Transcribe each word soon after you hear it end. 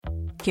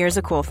Here's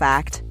a cool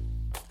fact.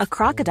 A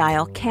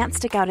crocodile can't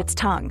stick out its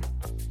tongue.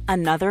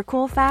 Another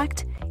cool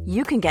fact,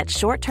 you can get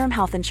short-term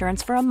health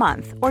insurance for a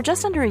month or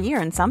just under a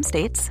year in some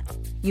states.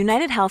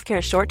 United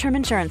Healthcare short-term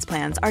insurance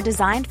plans are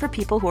designed for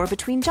people who are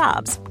between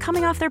jobs,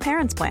 coming off their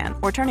parents' plan,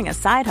 or turning a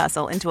side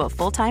hustle into a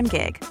full-time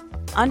gig.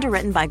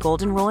 Underwritten by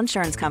Golden Rule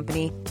Insurance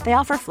Company, they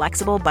offer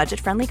flexible,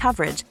 budget-friendly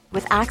coverage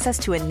with access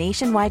to a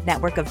nationwide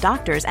network of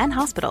doctors and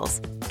hospitals.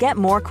 Get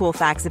more cool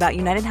facts about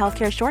United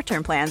Healthcare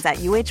short-term plans at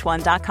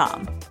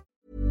uh1.com.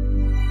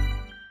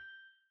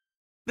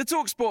 The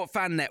TalkSport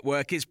Fan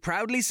Network is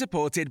proudly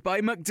supported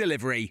by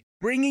McDelivery,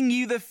 bringing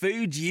you the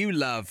food you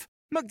love.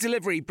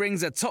 McDelivery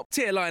brings a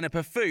top-tier lineup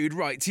of food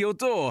right to your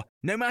door.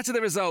 No matter the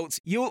result,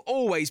 you'll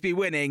always be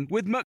winning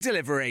with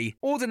McDelivery.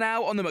 Order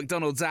now on the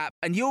McDonald's app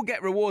and you'll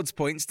get rewards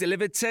points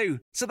delivered too.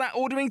 So that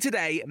ordering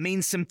today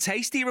means some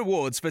tasty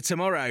rewards for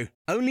tomorrow.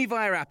 Only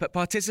via app at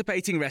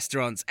participating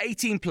restaurants.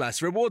 18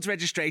 plus. Rewards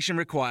registration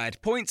required.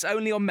 Points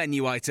only on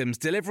menu items.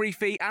 Delivery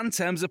fee and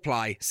terms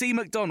apply. See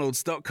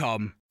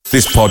mcdonalds.com.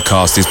 This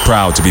podcast is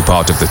proud to be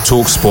part of the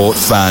TalkSport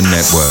Fan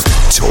Network.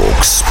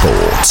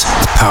 TalkSport.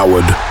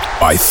 Powered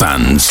by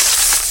fans.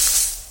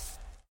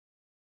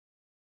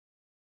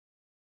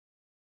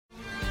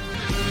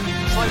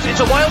 Slides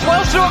into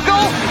Wales through a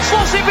goal,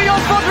 slots it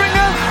beyond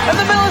Foderingham, and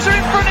the Millers are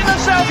in front in the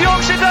South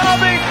Yorkshire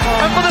derby.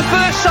 And for the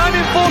first time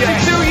in 42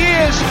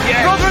 years,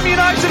 Rotherham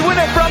United win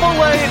at Bramall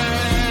Lane.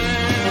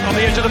 On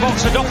the edge of the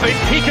box for Doffin,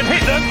 he can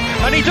hit them,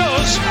 and he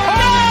does.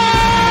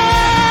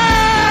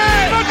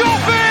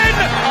 Doffin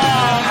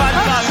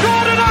has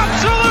scored an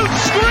absolute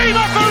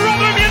screamer for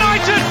Rotherham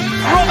United.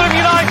 Rotherham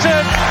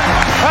United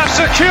have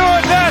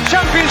secured their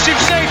championship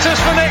status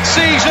for next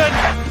season.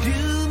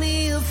 Do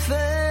me a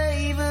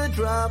favour,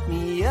 drop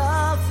me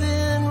off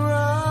in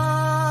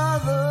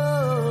Rotherham.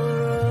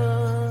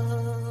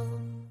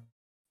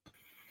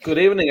 Good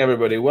evening,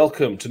 everybody.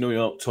 Welcome to New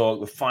York Talk,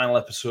 the final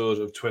episode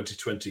of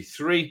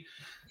 2023.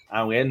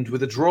 And we end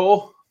with a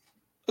draw.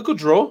 A good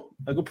draw,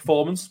 a good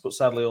performance, but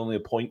sadly only a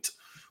point.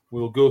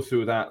 We'll go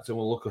through that and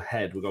we'll look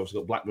ahead. We've obviously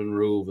got Blackburn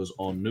Rovers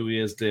on New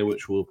Year's Day,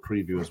 which we'll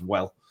preview as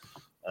well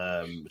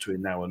between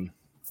now and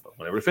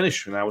whenever we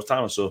finish, in an hour's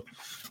time or so.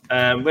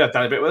 We have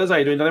Danny Bitt with us. How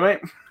you doing, Danny, mate?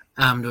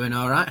 I'm doing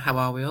all right. How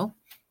are we all?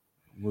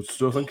 Good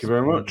stuff. Thank you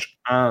very much.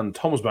 And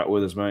Tom was back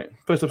with us, mate.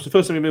 First time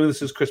you've been with us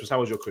since Christmas. How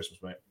was your Christmas,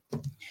 mate?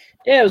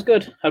 Yeah, it was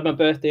good. Had my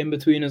birthday in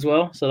between as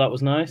well, so that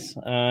was nice.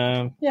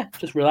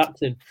 Just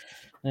relaxing.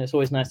 And it's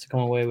always nice to come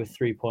away with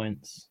 3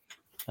 points,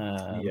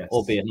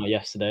 albeit not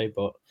yesterday,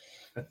 but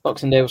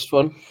Boxing Day was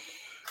fun.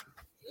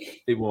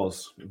 It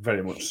was,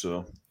 very much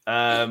so.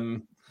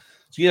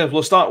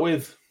 We'll start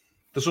with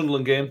the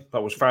Sunderland game.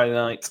 That was Friday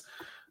night.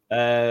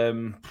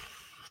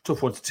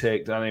 Tough one to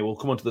take, Danny. We'll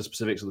come on to the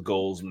specifics of the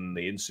goals and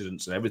the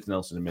incidents and everything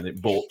else in a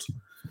minute, but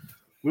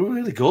we were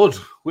really good.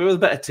 We were the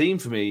better team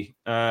for me.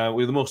 We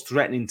were the most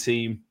threatening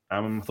team.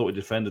 I thought we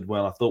defended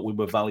well. I thought we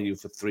were valued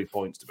for 3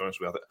 points, to be honest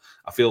with you.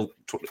 I feel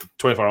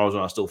 24 hours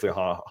on, I still feel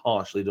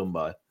harshly done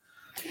by.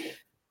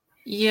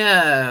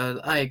 Yeah,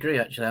 I agree,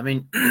 actually. I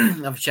mean,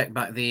 I've checked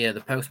back the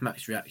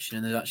post-match reaction,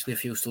 and there's actually a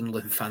few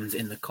Sunderland fans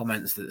in the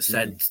comments that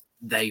said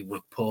they were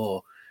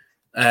poor.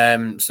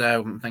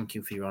 So thank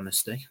you for your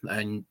honesty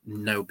and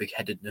no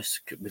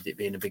big-headedness with it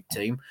being a big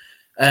team.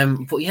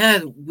 But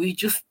yeah, we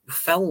just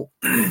felt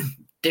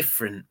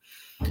different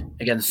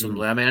against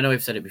Sunderland. I mean, I know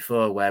we've said it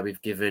before where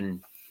we've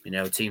given,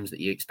 teams that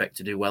you expect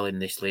to do well in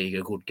this league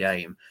a good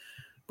game.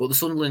 But the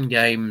Sunderland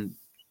game,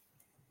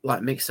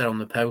 like Mick said on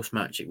the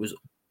post-match, it was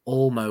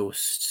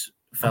almost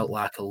felt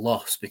like a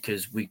loss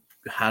because we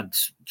had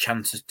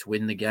chances to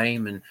win the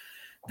game and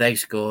they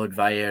scored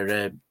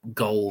via a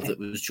goal that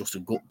was just a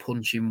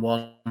gut-punching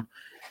one.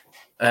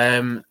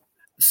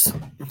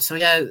 So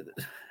yeah,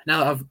 now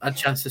that I've had a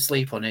chance to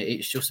sleep on it,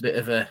 it's just a bit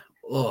of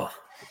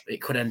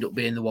it could end up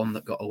being the one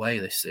that got away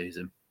this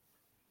season.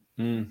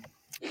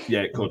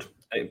 Yeah, it could.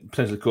 It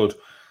potentially could.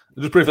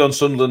 Just briefly on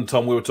Sunderland,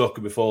 Tom, we were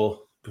talking before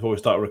we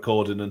started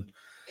recording, and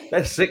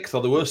they're sixth,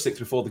 or they were sixth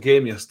before the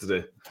game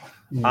yesterday.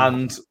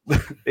 And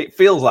it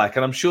feels like,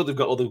 and I'm sure they've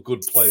got other good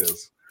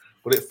players,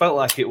 but it felt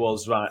like it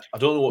was, right, I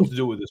don't know what to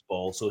do with this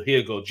ball, so here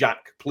you go,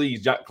 Jack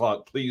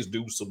Clark, please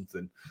do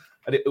something.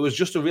 And it was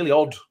just a really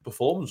odd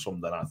performance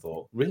from them, I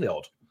thought. Really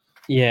odd.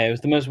 Yeah, it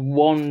was the most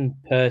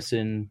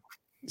one-person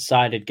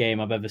sided game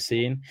I've ever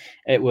seen.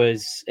 It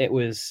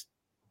was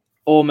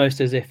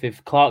almost as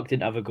if Clark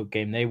didn't have a good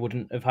game, they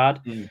wouldn't have had.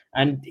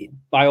 And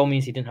by all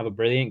means, he didn't have a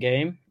brilliant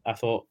game. I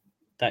thought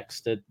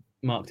Dexter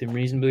marked him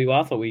reasonably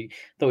well. I thought we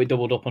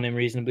doubled up on him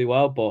reasonably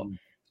well. But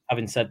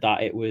having said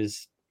that, it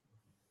was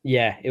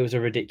a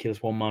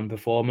ridiculous one-man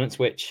performance,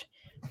 which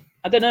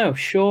I don't know.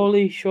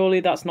 Surely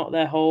that's not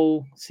their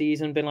whole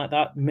season been like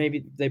that.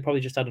 Maybe they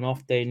probably just had an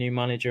off day, new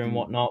manager and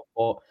whatnot.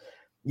 But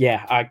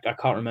yeah, I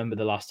can't remember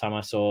the last time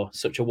I saw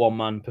such a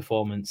one-man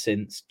performance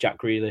since Jack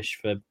Grealish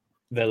for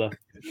Villa.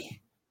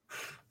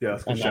 Yeah,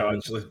 that's a good shout,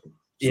 actually.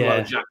 So a lot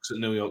of Jacks at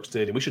New York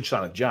Stadium. We should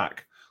sign a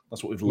Jack.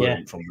 That's what we've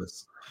learned from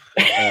this.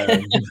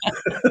 In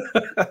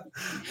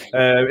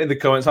the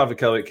comments, Harvey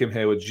Kelly, Kim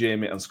Hayward,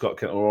 Jamie and Scott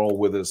Kent are all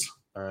with us.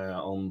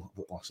 on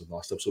the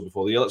last episode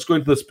before the year. Let's go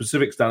into the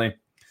specifics, Danny.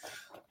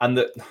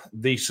 And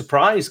the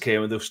surprise came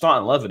with the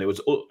starting 11. It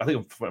was, I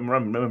think, if I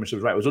remember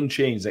right, it was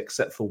unchanged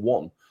except for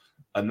one,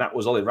 and that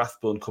was Ollie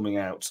Rathbone coming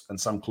out and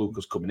Sam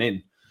Clucas coming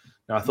in.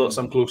 Now, I thought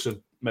Sam Clucas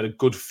had made a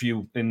good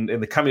few in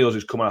the cameos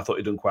he's come on. I thought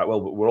he'd done quite well,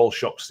 but we're all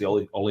shocked to see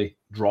Ollie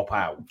drop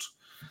out.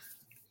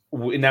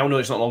 We now know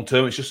it's not long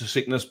term; it's just a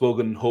sickness bug,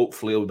 and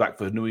hopefully he'll be back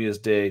for New Year's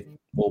Day,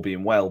 all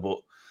being well. But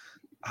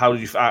how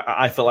did you?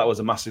 I felt that was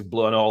a massive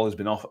blow. I know Ollie's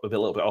been off a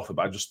little bit off it,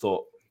 but I just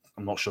thought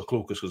I'm not sure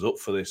Clucas was up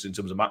for this in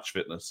terms of match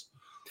fitness.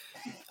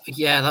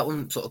 Yeah, that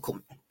one sort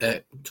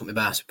of took me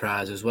by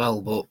surprise as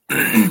well. But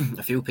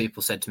a few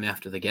people said to me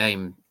after the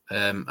game,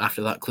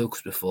 after that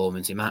Clucas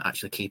performance, he might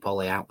actually keep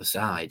Ollie out the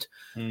side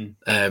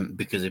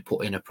because he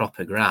put in a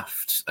proper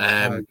graft.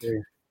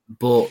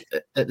 But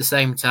at the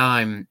same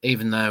time,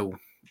 even though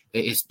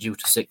it is due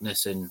to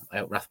sickness and I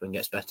hope Rathbone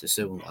gets better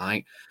soon,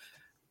 like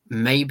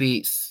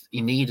maybe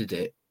he needed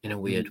it in a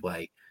weird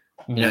way.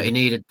 You know, he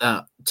needed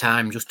that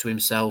time just to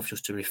himself,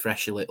 just to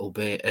refresh a little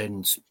bit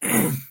and,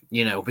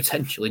 you know,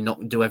 potentially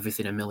not do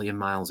everything a million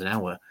miles an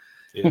hour.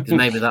 Because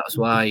maybe that's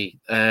why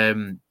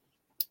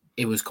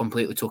he was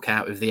completely took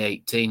out of the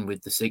 18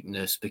 with the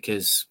sickness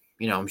because,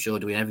 you know, I'm sure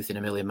doing everything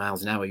a million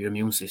miles an hour, your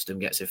immune system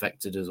gets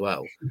affected as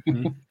well.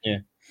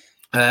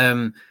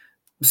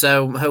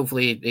 So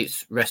hopefully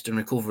it's rest and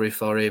recovery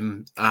for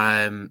him.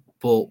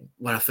 But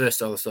when I first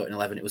saw the starting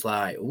 11, it was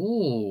like,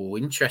 ooh,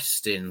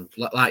 interesting.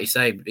 Like you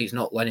say, it's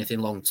not anything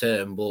long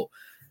term, but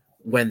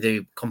when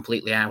they're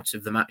completely out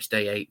of the match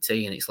day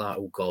 18, it's like,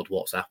 oh God,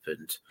 what's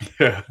happened?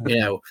 You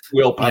know,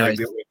 we all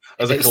panicked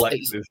as a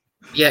collective.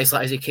 It's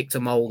like as he kicked a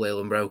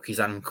molehill and broke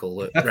his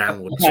ankle at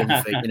Roundwood or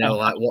something. You know,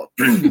 like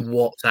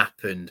what's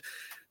happened?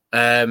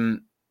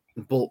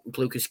 But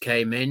Clucas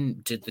came in,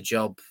 did the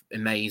job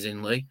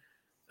amazingly.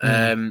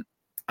 And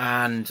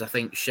I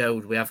think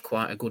showed we have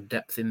quite a good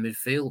depth in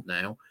midfield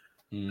now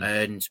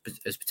and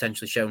has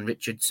potentially shown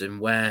Richardson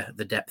where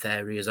the depth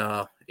areas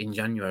are in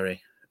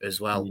January as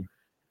well.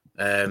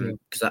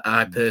 Because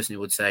I personally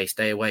would say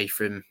stay away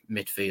from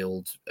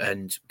midfield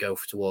and go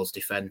towards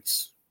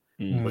defence.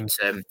 But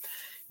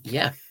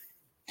yeah.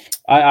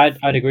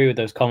 I'd agree with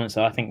those comments.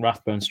 I think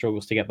Rathbone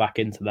struggles to get back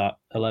into that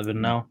 11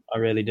 now. I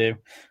really do.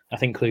 I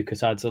think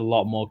Clucas adds a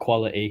lot more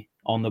quality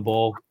on the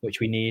ball, which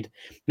we need.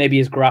 Maybe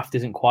his graft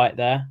isn't quite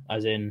there,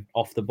 as in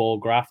off the ball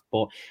graft,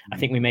 but I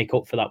think we make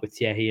up for that with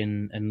Thierry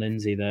and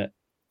Lindsay. That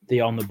the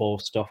on the ball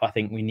stuff, I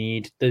think we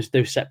need those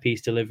set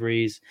piece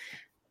deliveries,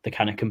 the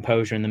kind of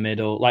composure in the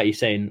middle. Like you're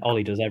saying,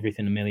 Ollie does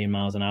everything a million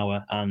miles an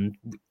hour, and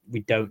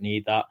we don't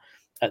need that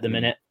at the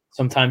minute.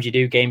 Sometimes you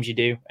do, games you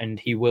do, and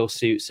he will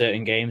suit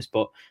certain games,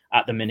 but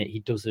at the minute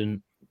he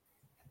doesn't.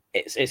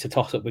 It's a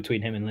toss up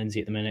between him and Lindsay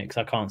at the minute because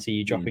I can't see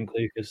you dropping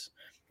Clucas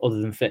other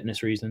than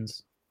fitness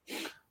reasons.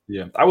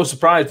 Yeah, I was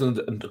surprised in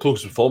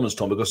Clucas' performance,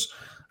 Tom, because,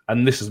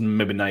 and this is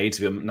maybe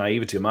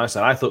naivety on my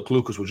side, I thought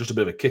Clucas was just a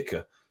bit of a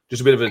kicker,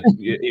 just a bit of a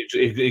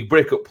he'd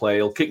break up play,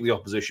 he'll kick the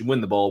opposition,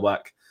 win the ball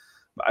back.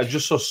 But I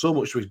just saw so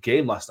much of his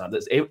game last night.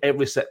 That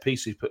every set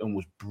piece he put in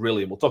was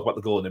brilliant. We'll talk about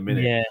the goal in a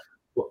minute. Yeah.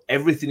 But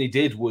everything he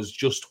did was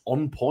just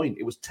on point.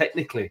 It was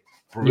technically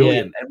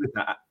brilliant. Yeah.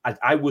 Everything.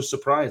 I was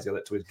surprised he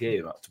let to his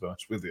game, to be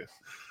honest with you.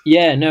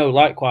 Yeah, no,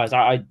 likewise.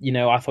 I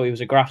thought he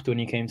was a grafter when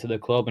he came to the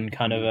club and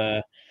kind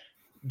of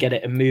get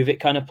it and move it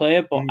kind of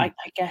player. But I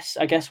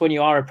guess when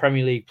you are a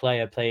Premier League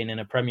player playing in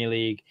a Premier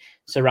League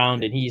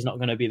surrounding, he's not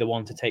going to be the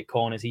one to take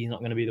corners. He's not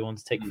going to be the one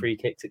to take free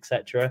kicks,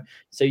 etc.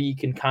 So you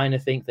can kind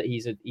of think that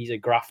he's a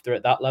grafter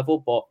at that level.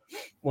 But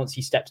once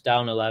he steps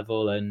down a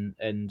level and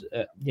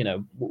you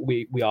know,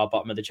 we are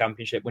bottom of the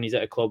Championship, when he's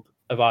at a club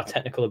of our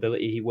technical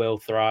ability, he will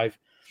thrive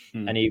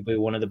and he'll be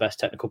one of the best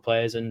technical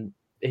players. And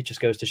it just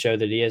goes to show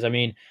that he is. I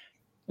mean,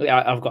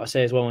 I've got to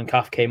say as well, when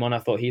Caf came on, I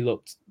thought he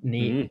looked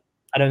neat.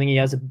 I don't think he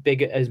has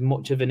as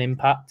much of an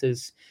impact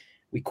as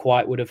we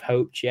quite would have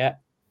hoped yet.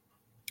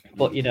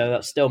 But, you know,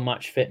 that's still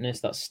match fitness.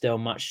 That's still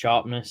match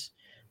sharpness.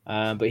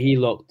 But he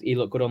looked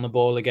good on the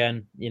ball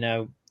again. You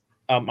know,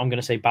 I'm going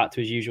to say back to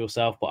his usual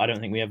self, but I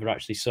don't think we ever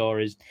actually saw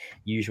his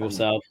usual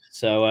self.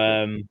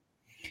 So,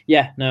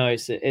 yeah, no,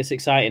 it's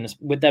exciting.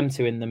 With them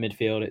two in the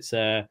midfield, it's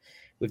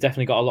we've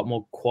definitely got a lot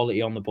more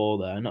quality on the ball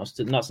there. And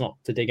that's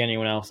not to dig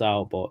anyone else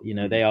out, but, you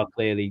know, they are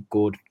clearly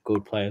good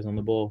players on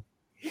the ball.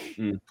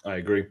 I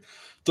agree.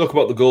 Talk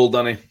about the goal,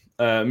 Danny.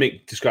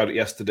 Mick described it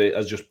yesterday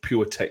as just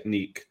pure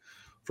technique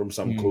from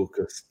Sam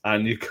Clucas,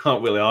 and you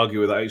can't really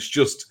argue with that. It's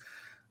just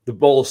the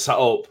ball sat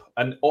up,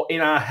 and in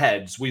our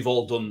heads, we've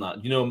all done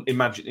that. You know,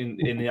 imagine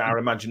in our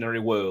imaginary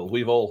world,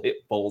 we've all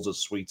hit balls as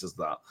sweet as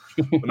that,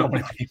 but not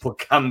many people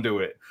can do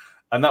it.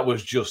 And that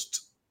was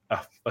just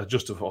a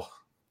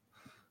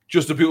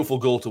beautiful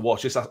goal to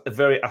watch. It's a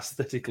very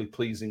aesthetically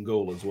pleasing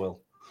goal as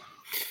well.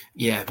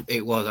 Yeah,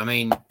 it was. I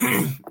mean.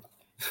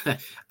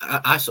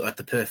 I sort of had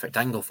the perfect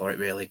angle for it,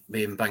 really,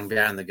 being bang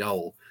behind the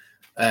goal.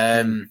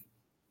 I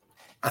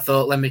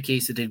thought Len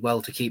Mikisa did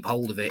well to keep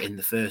hold of it in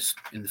the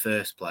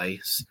first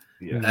place.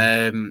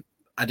 Yeah.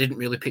 I didn't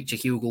really picture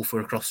Hugill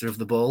for a crosser of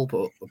the ball,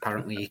 but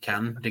apparently he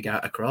can dig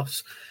out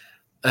across.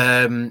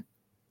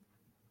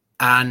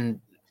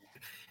 and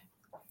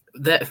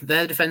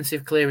their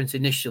defensive clearance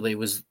initially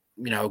was,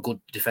 a good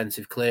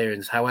defensive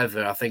clearance.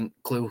 However, I think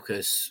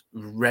Clucas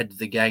read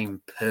the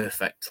game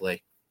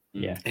perfectly.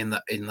 Yeah. In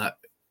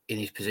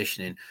his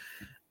positioning,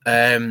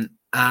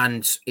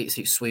 and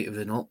it's sweeter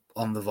than up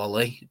on the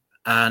volley,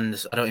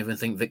 and I don't even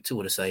think Victor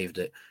would have saved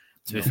it.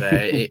 To be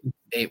fair,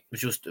 it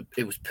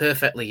was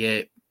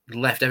perfectly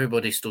left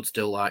everybody stood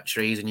still like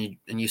trees,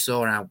 and you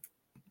saw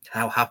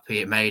how happy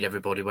it made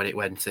everybody when it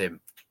went in.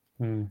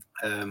 And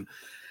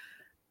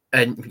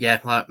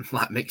yeah, like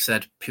Mick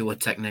said, pure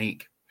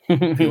technique.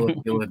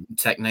 Pure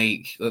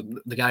technique.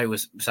 The guy who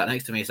was sat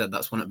next to me said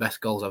that's one of the best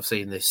goals I've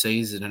seen this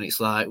season, and it's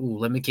like,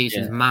 Lemmy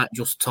Keeson's might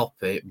just top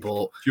it,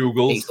 but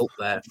Hugels up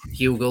there.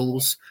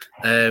 Hugels,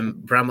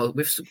 Bramall.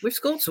 We've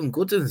scored some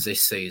good ones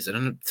this season,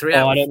 and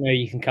I don't know.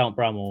 You can count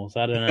Bramall's.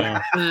 I don't know.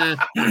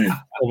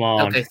 Come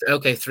on.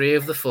 Okay. 3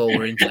 of the 4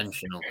 were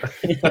intentional.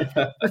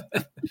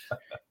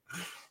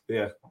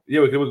 Yeah.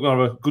 We're going to have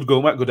a good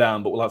goal. Might go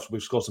down, but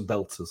we've scored some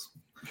belters.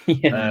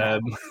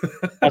 Had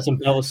some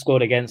belters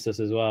scored against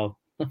us as well.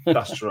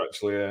 That's true,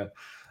 actually, yeah.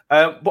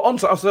 But on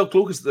to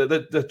Clucas,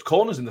 the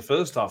corners in the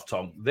first half,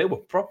 Tom, they were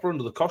proper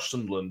under the cosh,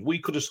 Sunderland. We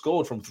could have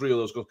scored from 3 of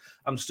those goals.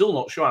 I'm still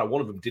not sure how one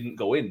of them didn't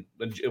go in.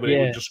 And it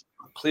was just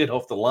cleared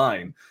off the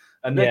line.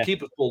 And their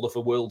keeper pulled off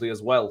a worldie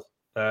as well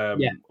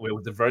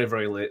with the very,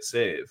 very late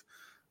save.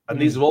 And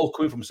these are all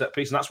coming from set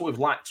piece. And that's what we've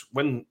lacked.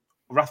 When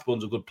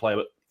Rathbone's a good player,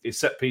 but his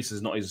set piece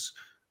is not his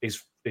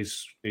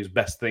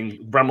best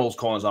thing. Bramall's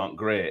corners aren't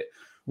great.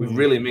 We've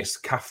really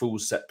missed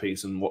Cafu's set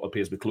piece and what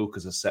appears to be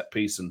Clucas' as set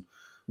piece. And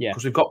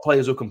because we've got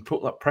players who can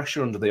put that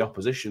pressure under the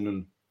opposition,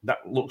 and that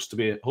looks to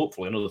be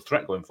hopefully another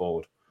threat going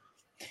forward.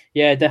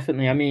 Yeah,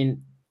 definitely. I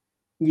mean,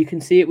 you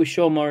can see it with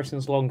Sean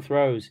Morrison's long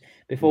throws.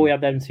 Before we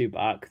had them 2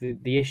 back,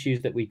 the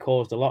issues that we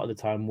caused a lot of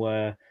the time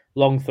were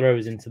long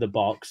throws into the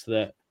box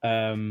that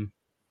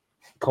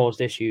caused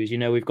issues.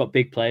 We've got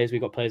big players.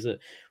 We've got players that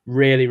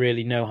really,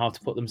 really know how to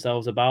put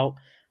themselves about.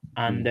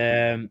 And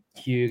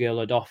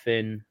Hugo,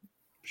 Odoffin,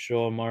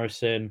 Sean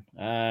Morrison,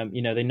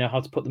 they know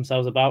how to put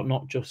themselves about,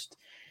 not just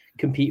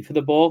compete for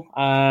the ball.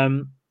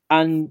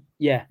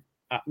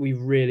 We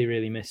really,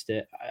 really missed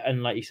it.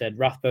 And like you said,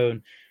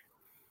 Rathbone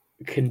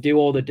can do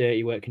all the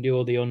dirty work, can do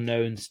all the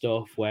unknown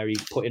stuff where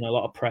he's putting a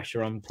lot of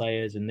pressure on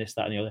players and this,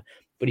 that, and the other,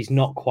 but he's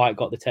not quite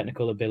got the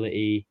technical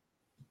ability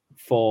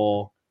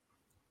for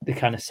the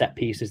kind of set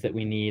pieces that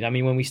we need. I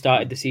mean, when we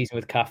started the season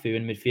with Cafu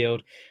in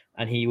midfield,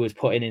 and he was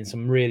putting in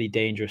some really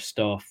dangerous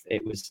stuff,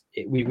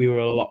 we were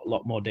a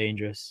lot more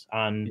dangerous.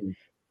 And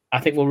I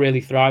think we'll really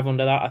thrive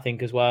under that. I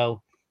think as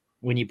well,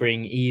 when you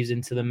bring Eves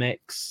into the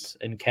mix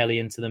and Kelly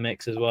into the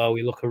mix as well,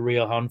 we look a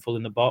real handful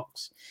in the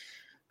box.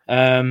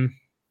 I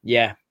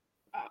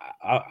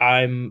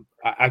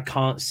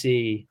can't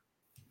see,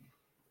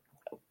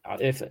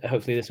 if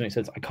hopefully this makes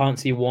sense, I can't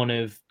see one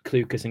of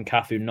Clucas and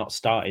Cafu not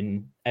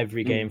starting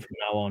every game from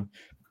now on.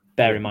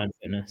 Bear in mind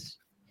fitness.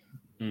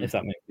 If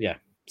that makes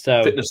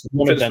So fitness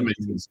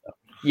fitness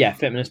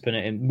put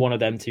it in. One of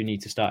them 2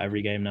 need to start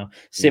every game now,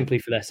 simply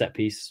for their set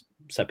piece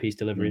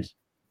deliveries.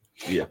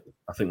 Yeah,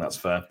 I think that's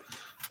fair.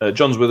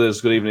 John's with us.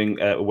 Good evening.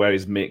 Where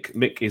is Mick?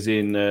 Mick is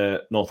in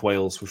North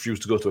Wales.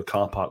 Refused to go to a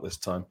car park this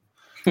time.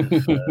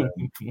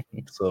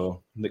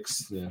 So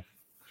Mick's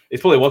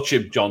he's probably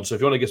watching, John. So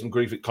if you want to get some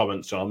grief at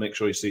comments, John, I'll make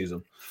sure he sees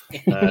them.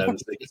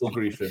 Still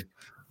griefing.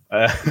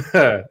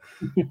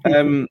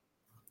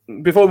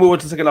 Before we move on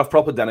to the second half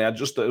proper, Danny,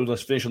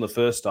 let's finish on the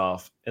first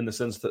half in the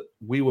sense that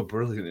we were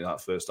brilliant in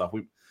that first half.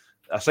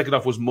 Our second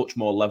half was much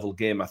more level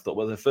game, I thought.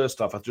 Well, the first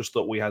half, I just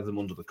thought we had them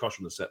under the cosh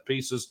on the set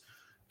pieces.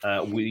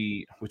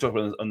 We talked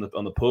about on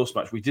the post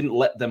match. We didn't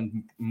let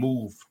them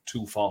move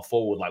too far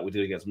forward like we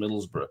did against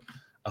Middlesbrough.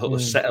 I thought the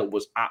setup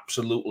was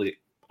absolutely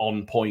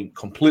on point,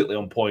 completely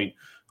on point.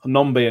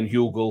 Nombe and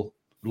Hugel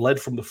led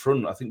from the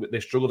front. I think they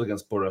struggled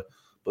against Borough,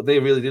 but they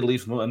really did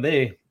lead from them, and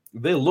they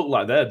look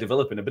like they're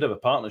developing a bit of a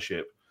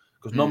partnership.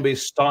 Because Nombe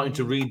is starting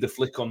to read the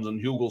flick-ons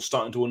and Hugel's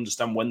starting to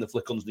understand when the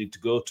flick-ons need to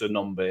go to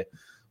Nombe.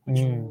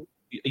 You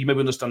maybe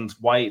understand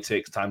why it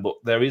takes time, but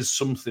there is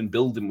something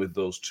building with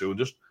those two.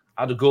 Just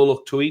add a goal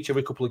or 2 each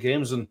every couple of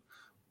games and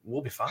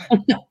we'll be fine.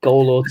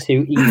 Goal or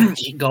 2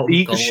 each. Goal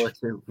or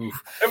 2.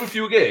 Every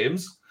few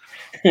games.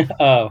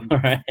 Oh,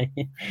 right.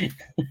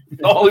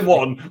 Not only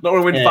one. Not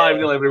going to win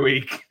 5-0 every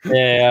week.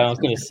 Yeah, I was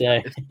going to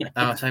say.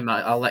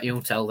 I'll let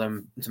you tell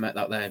them to make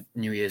that their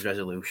New Year's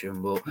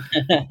resolution. But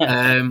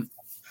I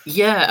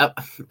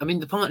mean,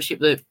 the partnership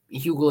that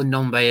Hugo and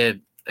Nombe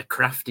are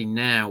crafting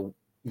now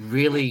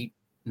really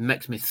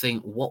makes me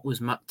think, what was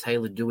Matt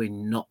Taylor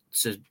doing not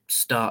to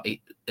start it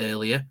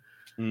earlier?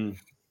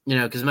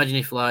 Because imagine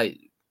if, I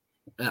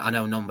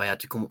know Nombe had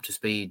to come up to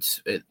speed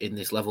in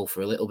this level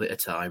for a little bit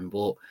of time,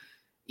 but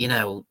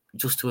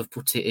just to have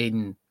put it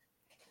in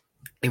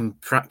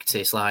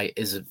practice,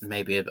 as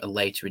maybe a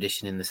later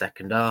edition in the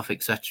second half,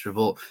 etc.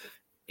 But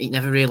it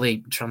never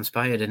really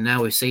transpired, and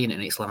now we're seeing it,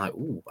 and it's like,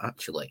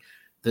 actually,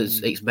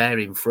 it's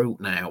bearing fruit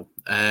now.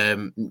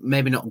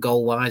 Maybe not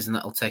goal wise, and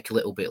that'll take a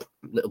little bit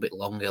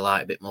longer,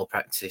 a bit more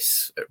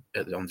practice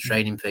on the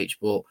training pitch.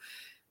 But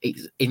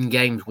it's in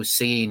games we're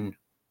seeing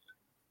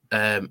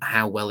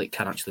how well it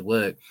can actually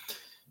work.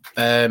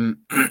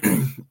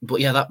 But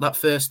yeah, that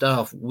first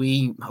half, I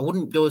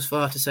wouldn't go as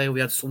far to say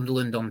we had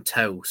Sunderland on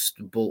toast,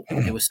 but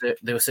they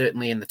were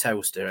certainly in the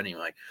toaster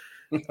anyway.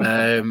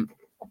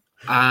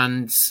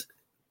 And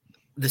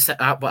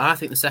but I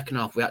think the second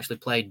half we actually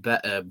played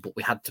better, but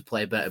we had to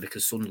play better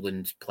because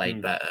Sunderland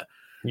played better.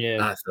 Yeah,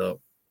 I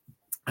thought.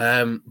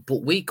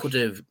 But we could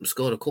have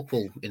scored a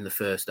couple in the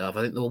first half.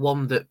 I think the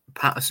one that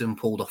Patterson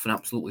pulled off an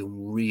absolutely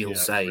real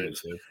save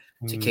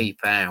to keep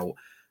out.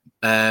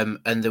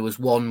 And there was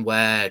one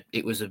where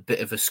it was a bit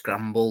of a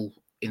scramble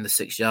in the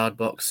 6-yard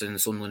box and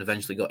Sunderland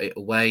eventually got it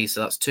away.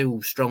 So that's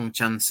 2 strong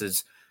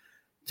chances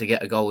to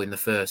get a goal in the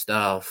first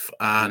half.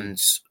 And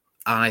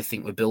I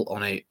think we're built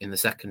on it in the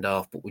second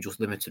half, but we're just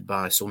limited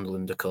by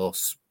Sunderland, of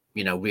course,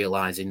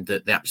 realising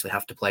that they actually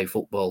have to play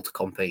football to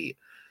compete.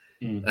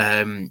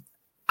 And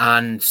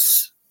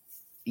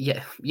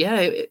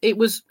it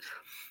was...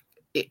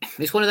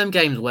 It's one of them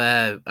games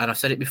where, and I've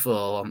said it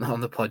before on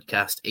the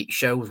podcast, it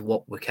shows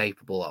what we're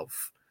capable of.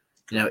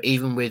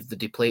 Even with the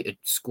depleted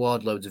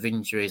squad, loads of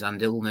injuries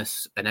and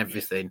illness and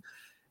everything,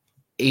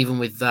 even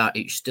with that,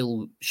 it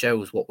still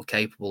shows what we're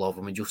capable of.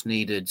 And we just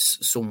needed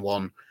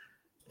someone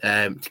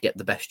to get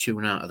the best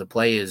tune out of the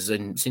players.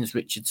 And since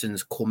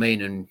Richardson's come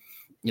in and,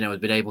 has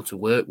been able to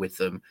work with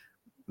them,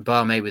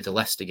 bar maybe the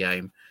Leicester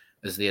game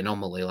as the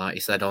anomaly, like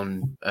you said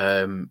on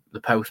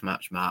the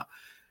post-match, Matt,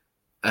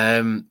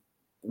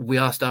 we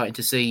are starting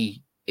to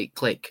see it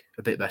click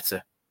a bit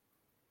better.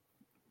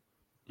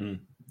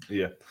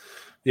 Yeah,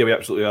 we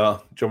absolutely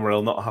are. John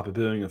Morrell, not a happy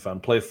Birmingham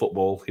fan, played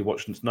football. He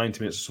watched 90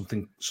 minutes of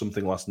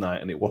something last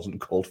night, and it wasn't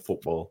called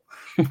football.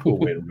 Poor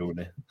Wayne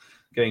Rooney,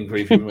 getting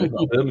grief from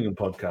that Birmingham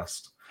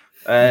podcast.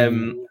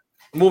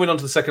 Moving on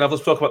to the second half,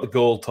 let's talk about the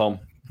goal, Tom.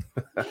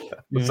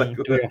 The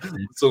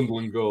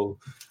Sunderland goal.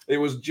 It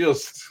was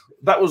just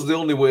that was the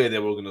only way they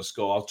were going to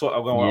score. I'll talk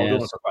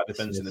about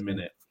defence in a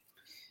minute,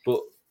 but.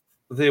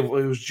 It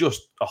was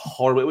just a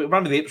horrible. It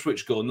ran to the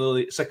Ipswich goal,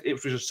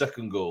 Ipswich's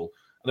second goal.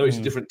 I know it's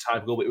a different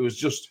type of goal, but it was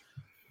just,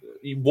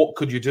 what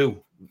could you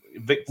do?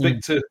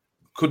 Victor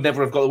could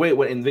never have got the way it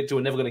went in. Victor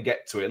were never going to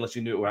get to it unless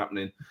you knew it were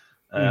happening.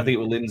 I think it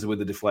was Lindsay with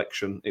the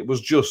deflection. It was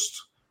just,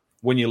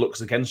 when you look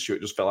against you,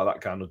 it just felt like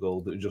that kind of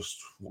goal. That just,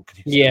 what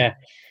can you say?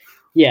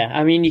 Yeah.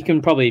 I mean, you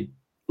can probably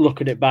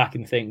look at it back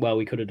and think, well,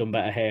 we could have done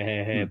better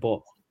here. But,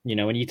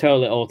 when you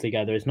total it all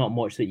together, it's not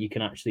much that you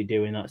can actually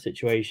do in that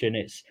situation.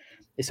 It's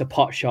a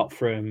pot shot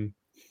from,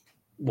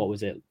 what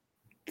was it,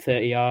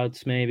 30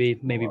 yards, maybe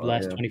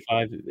less,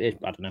 25. I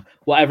don't know.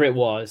 Whatever it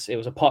was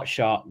a pot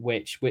shot,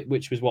 which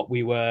was what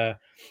we were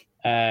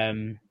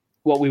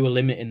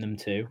limiting them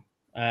to,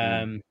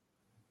 and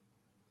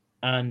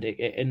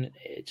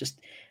it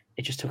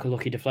just took a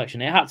lucky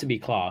deflection. It had to be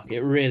Clark. It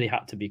really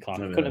had to be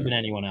Clark. It couldn't have been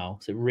anyone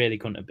else. It really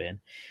couldn't have been.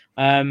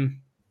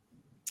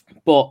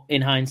 But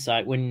in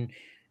hindsight, when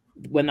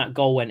that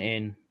goal went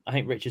in, I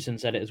think Richardson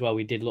said it as well.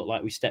 We did look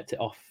like we stepped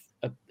off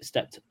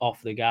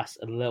the gas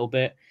a little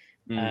bit,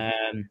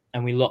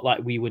 and we looked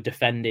like we were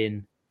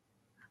defending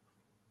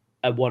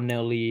a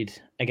 1-0 lead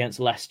against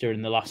Leicester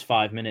in the last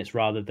 5 minutes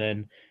rather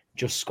than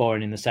just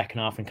scoring in the second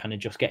half and kind of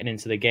just getting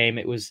into the game.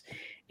 It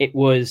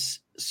was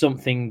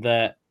something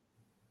that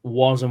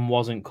was and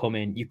wasn't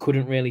coming. You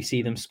couldn't really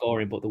see them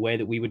scoring, but the way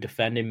that we were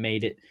defending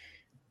made it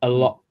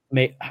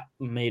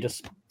made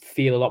us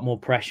feel a lot more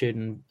pressured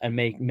and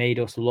made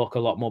us look a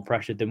lot more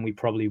pressured than we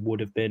probably would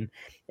have been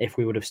if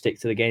we would have stick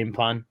to the game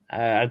plan.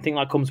 I think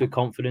that comes with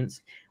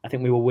confidence. I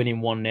think we were winning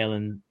 1-0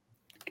 and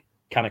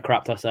kind of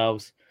crapped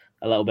ourselves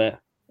a little bit,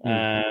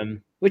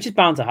 which is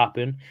bound to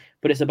happen.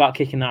 But it's about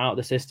kicking that out of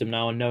the system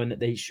now and knowing that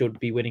they should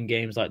be winning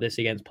games like this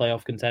against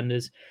playoff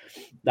contenders.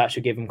 That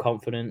should give them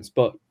confidence.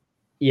 But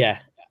yeah,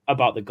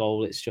 about the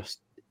goal, it's just,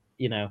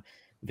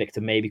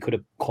 Victor maybe could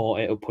have caught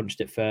it or punched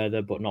it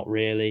further, but not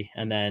really.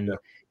 And then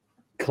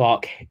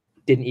Clark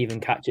didn't even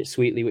catch it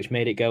sweetly, which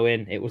made it go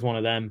in. It was one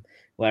of them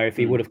where if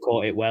he would have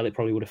caught it well, it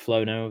probably would have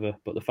flown over.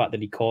 But the fact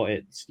that he caught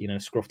it,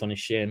 scruffed on his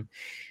shin,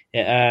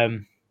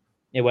 it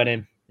went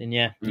in. And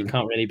you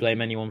can't really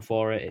blame anyone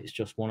for it. It's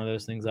just one of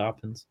those things that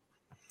happens.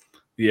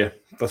 Yeah,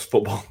 that's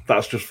football.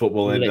 That's just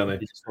football, isn't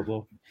it? It's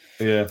football.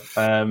 Yeah.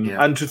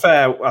 And to be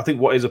fair, I think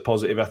what is a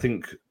positive, I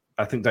think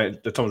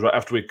that Tom's right.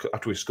 After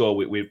we score,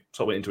 we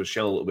sort of went into a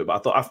shell a little bit. But I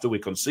thought after we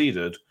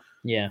conceded,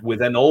 we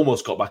then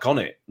almost got back on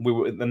it.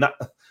 And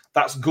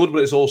that's good,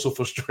 but it's also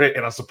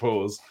frustrating, I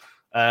suppose.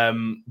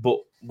 But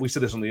we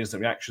said this on the instant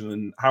reaction.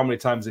 And how many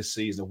times this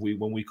season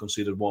when we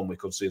conceded one, we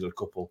conceded a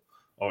couple,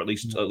 or at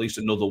least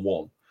another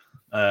one.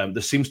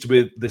 There seems to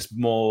be there's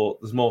more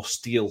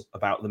steel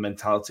about the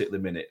mentality at the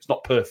minute. It's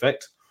not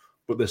perfect,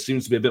 but there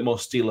seems to be a bit more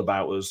steel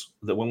about us.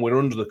 That when we're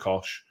under the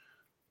cosh,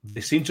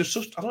 they seem to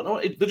just, I don't know,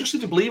 they just seem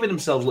to believe in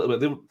themselves a little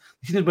bit.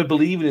 They seem to be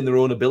believing in their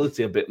own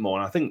ability a bit more.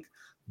 And I think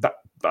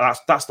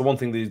that's the one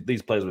thing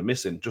these players are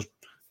missing. Just,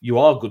 you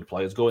are good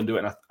players, go and do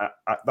it. And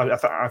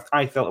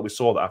I felt that we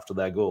saw that after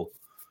their goal.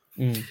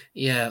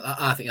 Yeah,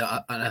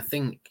 I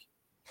think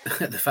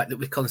the fact that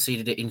we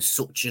conceded it in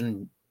such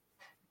an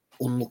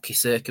unlucky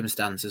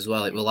circumstance as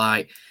well. It were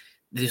like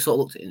they sort of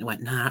looked at it and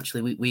went, "Nah,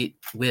 actually,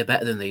 we're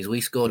better than these.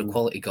 We scored a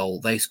quality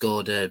goal. They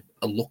scored a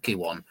lucky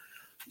one."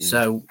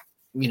 So,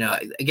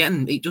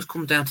 again, it just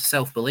comes down to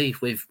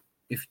self-belief. We've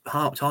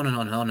harped on and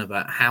on and on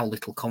about how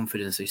little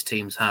confidence these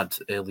teams had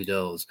early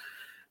doors,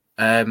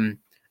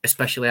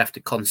 especially after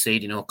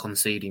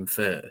conceding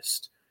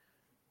first.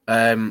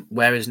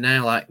 Whereas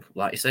now,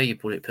 like you say, you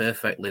put it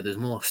perfectly, there's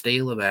more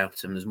steel about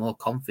them. There's more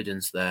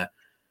confidence there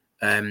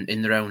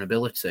in their own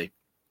ability.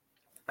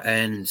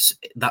 And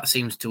that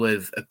seems to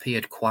have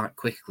appeared quite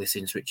quickly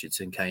since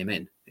Richardson came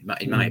in, in my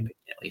opinion,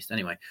 at least,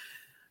 anyway.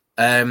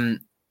 And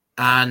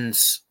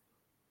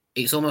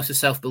it's almost a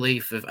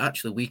self-belief of,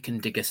 actually, we can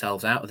dig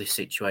ourselves out of this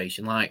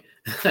situation. Like,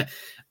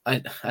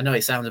 I know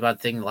it sounds a bad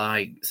thing,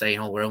 like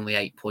saying, we're only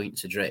 8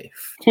 points adrift.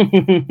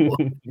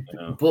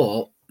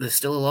 But there's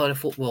still a lot of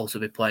football to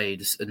be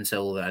played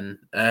until then.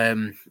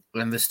 And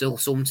there's still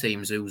some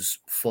teams whose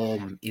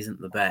form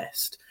isn't the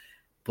best.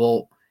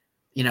 But,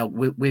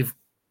 we've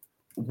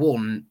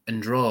won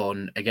and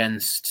drawn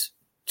against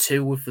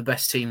two of the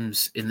best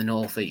teams in the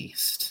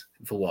Northeast,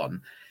 for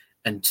one,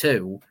 and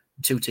two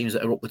teams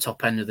that are up the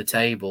top end of the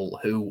table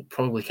who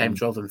probably came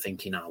to Rotherham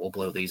thinking, we'll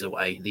blow these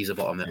away. These are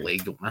bottom of the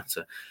league, don't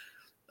matter.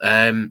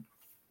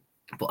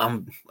 But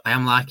I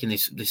am liking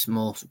this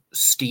more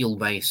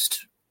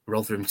steel-based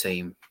Rotherham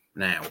team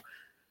now,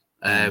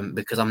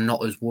 because I'm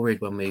not as worried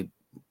when we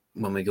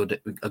go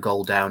a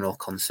goal down or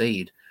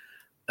concede.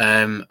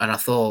 And I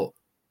thought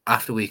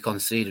after we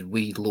conceded,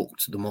 we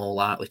looked the more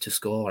likely to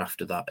score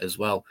after that as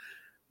well.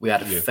 We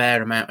had a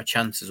fair amount of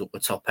chances up the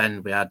top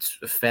end. We had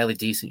a fairly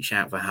decent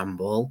shout for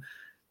handball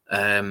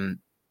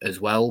as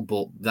well,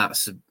 but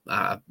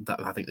I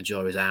think the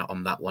jury's out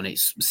on that one.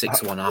 It's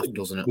 6-1 half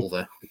dozen at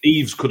other.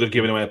 Eves could have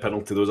given away a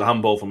penalty. There was a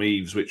handball from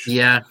Eves, which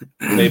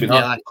maybe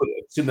not. Could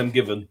have seen them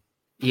given.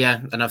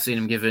 Yeah, and I've seen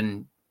him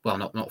given. Well,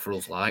 not for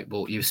us,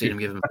 but you've seen him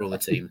given for other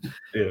teams.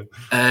 Yeah.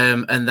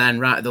 And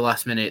then right at the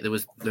last minute, there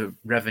was the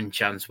Revan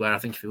chance where I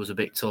think if he was a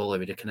bit taller,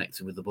 he'd have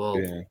connected with the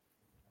ball. Yeah.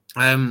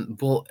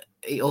 But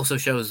it also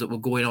shows that we're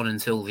going on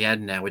until the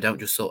end now. We don't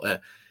just sort of.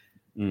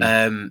 We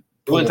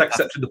weren't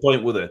accepting the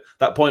point, were they?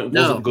 That point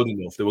wasn't good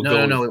enough. They were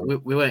No,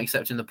 we weren't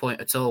accepting the point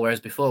at all. Whereas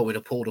before, we'd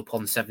have pulled up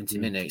on 70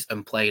 minutes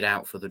and played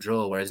out for the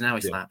draw. Whereas now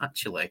it's like,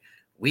 actually,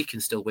 we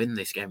can still win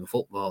this game of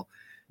football.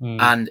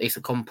 And it's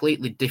a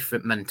completely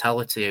different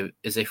mentality,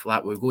 as if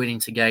like we're going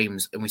into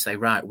games and we say,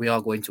 right, we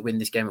are going to win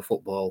this game of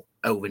football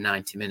over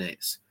 90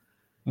 minutes.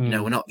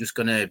 We're not just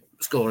going to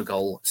score a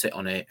goal, sit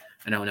on it,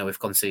 and no, we've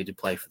conceded,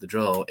 play for the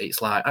draw.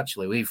 It's like,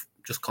 actually, we've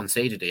just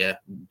conceded here,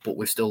 but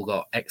we've still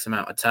got X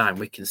amount of time.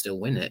 We can still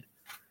win it.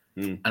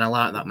 And I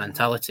like that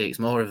mentality. It's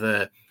more of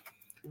a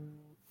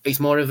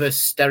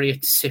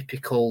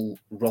stereotypical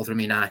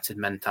Rotherham United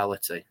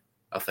mentality,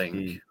 I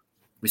think.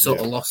 We sort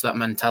of lost that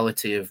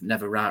mentality of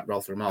never write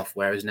Rotherham off,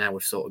 whereas now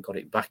we've sort of got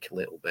it back a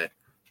little bit.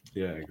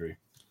 Yeah, I agree.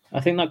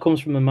 I think that comes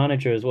from the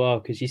manager as well,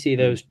 because you see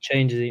those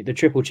changes, the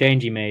triple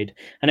change he made.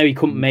 I know he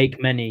couldn't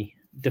make many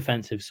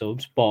defensive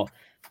subs, but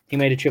he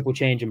made a triple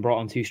change and brought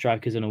on two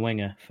strikers and a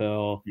winger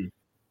for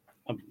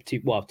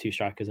two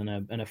strikers and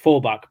a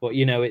fullback. But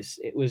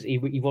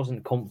he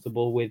wasn't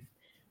comfortable with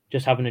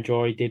just having a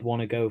draw. He did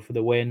want to go for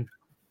the win,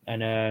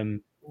 and I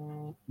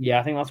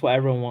think that's what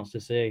everyone wants to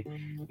see.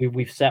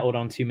 We've settled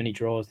on too many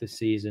draws this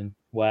season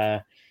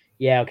where,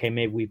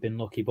 maybe we've been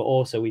lucky, but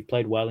also we've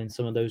played well in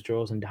some of those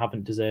draws and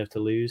haven't deserved to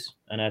lose.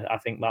 And I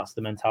think that's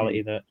the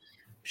mentality that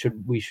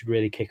we should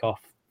really kick out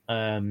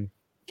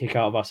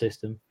of our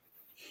system.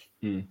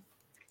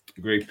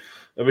 Agreed.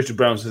 Richard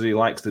Brown says he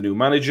likes the new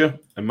manager,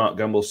 and Mark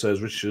Gamble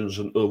says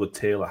Richardson over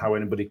Taylor. How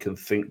anybody can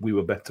think we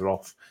were better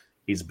off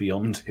is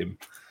beyond him.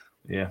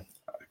 Yeah,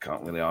 I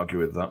can't really argue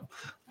with that.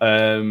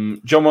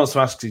 John wants to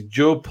ask, did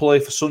Joe play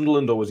for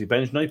Sunderland or was he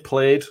benched? No, he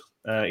played.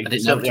 I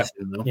didn't notice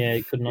him, though. Yeah,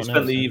 he could not. He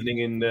spent the evening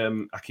in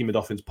Hakeem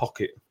Adoffin's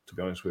pocket, to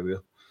be honest with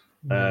you.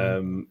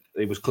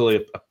 It was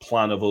clearly a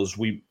plan of us.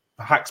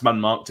 Hacksman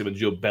marked him and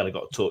Joe barely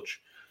got a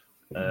touch,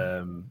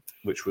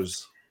 which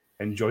was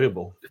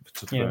enjoyable,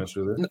 to be honest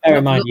with you. Bear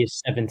in mind, you're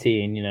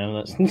 17,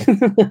 that's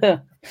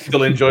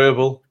still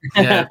enjoyable.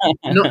 Yeah,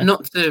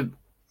 not to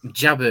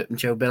jab at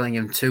Joe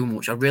Bellingham too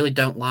much. I really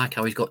don't like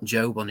how he's got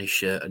Job on his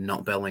shirt and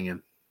not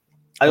Bellingham.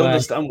 I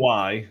understand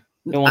why.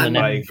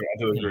 I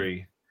do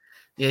agree.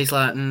 Yeah, it's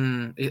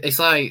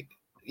like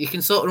you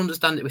can sort of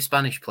understand it with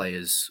Spanish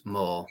players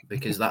more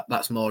because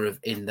that's more of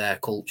in their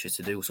culture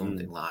to do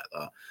something like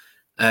that.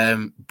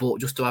 But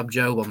just to have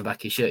Job on the back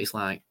of his shirt, it's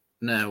like,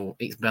 no,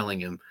 it's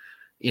Bellingham.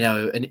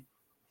 Anyway.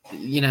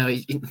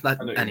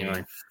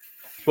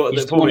 But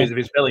the problem is, if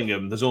it's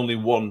Bellingham, there's only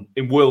one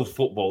in world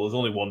football. There's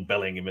only one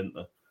Bellingham, isn't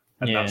there?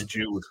 And that's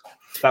Jude.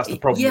 That's the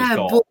problem he's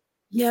got.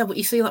 But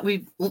you see,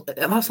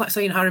 that's like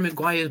saying Harry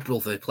Maguire's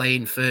brother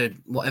playing for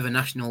whatever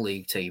National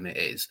League team it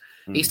is.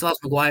 He still has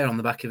Maguire on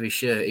the back of his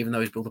shirt, even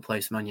though his brother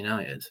plays for Man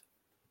United.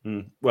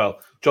 Well,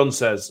 John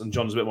says, and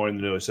John's a bit more in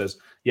the know, says,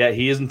 yeah,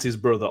 he isn't his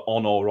brother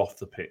on or off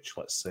the pitch.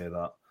 Let's say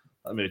that.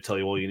 I'm going to tell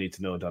you all you need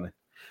to know, Danny,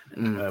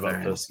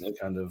 about personally,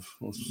 kind of,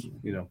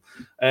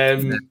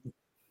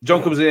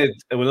 John comes in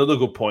with another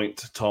good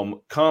point,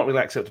 Tom. Can't really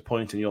accept a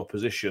point in your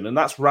position. And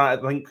that's right.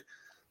 I think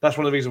that's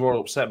one of the reasons we're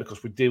all upset,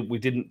 because we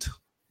didn't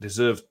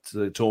deserve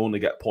to only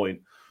get a point.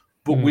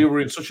 But we were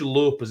in such a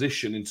low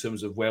position in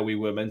terms of where we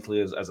were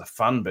mentally as a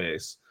fan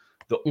base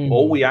that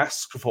all we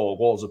asked for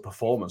was a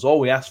performance. All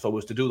we asked for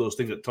was to do those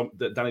things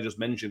that Danny just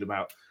mentioned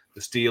about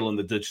the steel and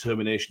the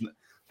determination.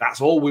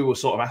 That's all we were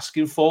sort of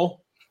asking for.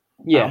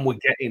 Yeah. And we're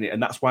getting it.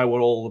 And that's why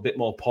we're all a bit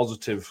more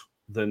positive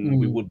than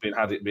we would have been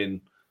had it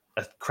been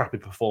a crappy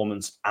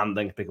performance and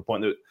then pick a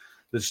point.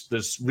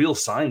 There's real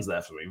signs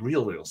there for me,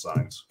 real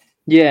signs.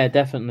 Yeah,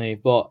 definitely.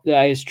 But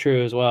that is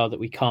true as well, that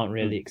we can't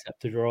really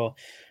accept a draw.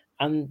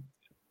 And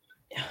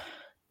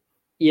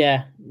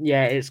yeah,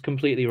 it's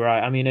completely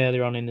right. I mean,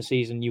 earlier on in the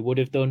season, you would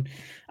have done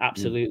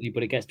absolutely,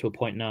 but it gets to a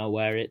point now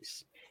where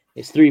it's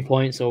 3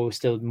 points, so we're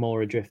still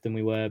more adrift than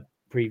we were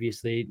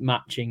previously.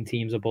 Matching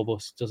teams above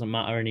us doesn't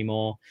matter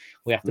anymore.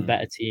 We have to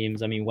better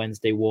teams. I mean,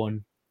 Wednesday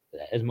won,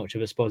 as much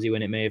of a spuzzy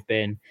win it may have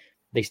been.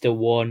 They still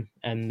won,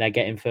 and they're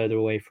getting further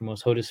away from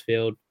us.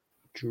 Huddersfield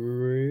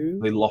drew.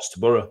 They lost to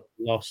Borough.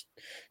 They lost.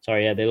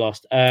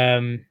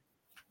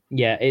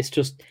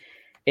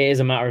 It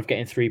is a matter of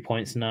getting 3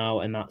 points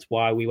now, and that's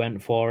why we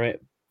went for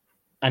it.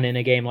 And in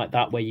a game like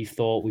that where you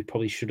thought we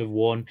probably should have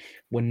won,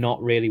 we're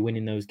not really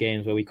winning those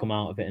games where we come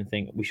out of it and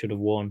think we should have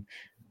won.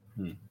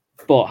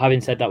 But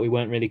having said that, we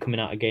weren't really coming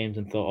out of games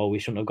and thought, we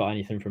shouldn't have got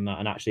anything from that,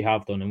 and actually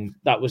have done. And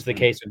that was the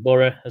case with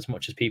Borough, as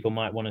much as people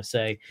might want to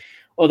say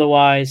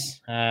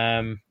otherwise.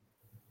 We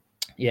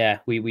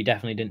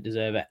definitely didn't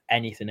deserve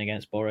anything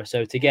against Borough.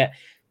 So to get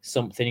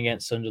something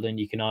against Sunderland,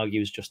 you can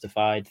argue is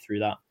justified through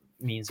that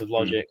means of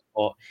logic.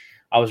 But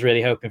I was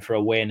really hoping for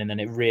a win, and then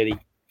it really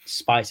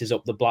spices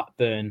up the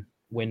Blackburn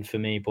win for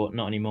me, but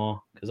not anymore,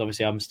 because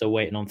obviously I'm still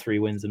waiting on 3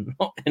 wins and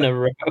not in a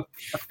row.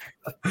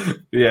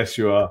 Yes,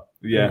 you are.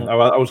 Yeah,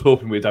 I was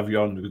hoping we'd have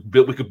you on.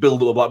 We could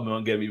build up the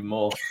Blackburn game even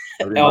more.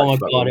 Oh my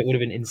God, it would have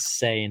been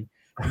insane.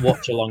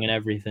 Watch along and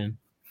everything.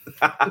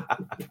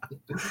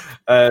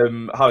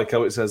 Harry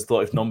Kellett says,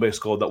 thought if Nombe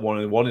scored that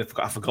 1-1,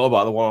 I forgot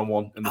about the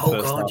 1-1 in the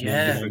first half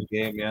of the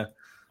game. Yeah,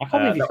 I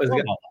can't believe you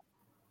forgot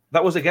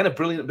that was again a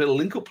brilliant bit of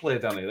link-up play,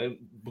 Danny.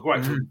 We're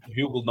going to the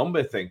Hugo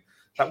Nombe thing.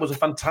 That was a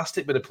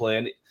fantastic bit of play,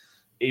 and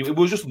it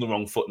was just on the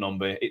wrong foot,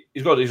 Nombe.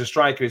 He's a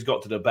striker, he's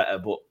got to do better,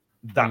 but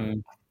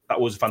that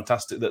was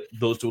fantastic that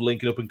those two were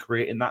linking up and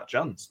creating that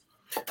chance.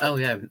 Oh,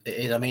 yeah, it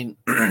is. I mean,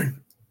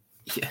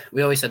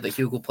 we always said that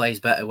Hugo plays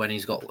better when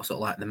he's got sort of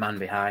like the man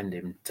behind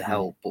him to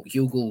help, but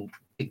Hugo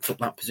picked up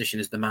that position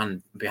as the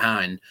man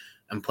behind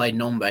and played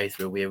Nombe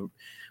through.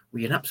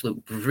 We an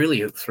absolute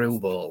brilliant through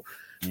ball,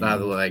 by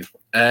the way.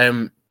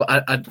 But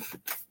I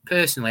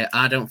personally,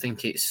 I don't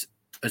think it's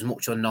as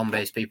much on Nombe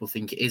as people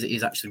think it is. It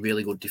is actually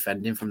really good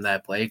defending from their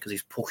player, because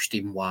he's pushed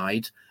him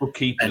wide. Good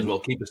keeper as well.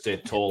 Keeper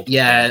stayed tall.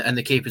 Yeah, and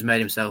the keeper's made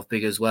himself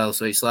big as well.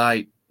 So it's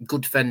like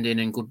good defending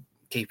and good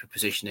keeper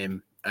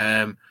positioning.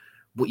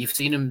 But you've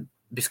seen him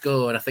be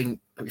scored. I think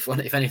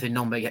if anything,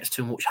 Nombe gets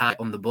too much height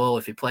on the ball.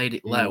 If he played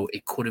it low,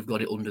 he could have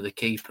got it under the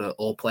keeper,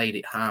 or played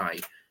it high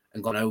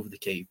and gone over the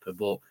keeper.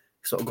 But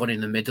sort of gone in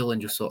the middle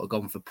and just sort of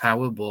gone for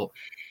power. But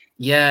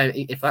yeah,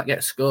 if that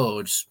gets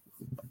scored,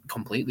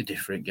 completely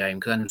different game,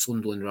 because then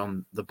Sunderland were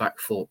on the back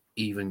foot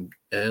even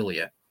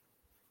earlier,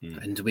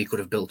 and we could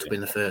have built up in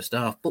the first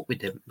half, but we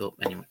didn't. But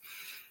anyway,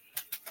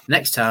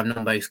 next time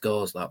Nombe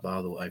scores that,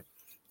 by the way.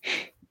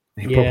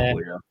 Probably,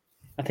 yeah.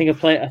 I think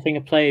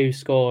a player who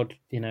scored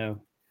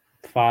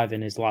 5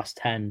 in his last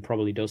 10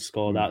 probably does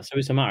score that. So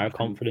it's a matter of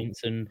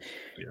confidence and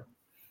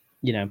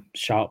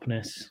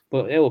sharpness.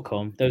 But it will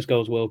come. Those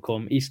goals will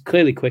come. He's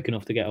clearly quick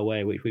enough to get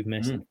away, which we've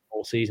missed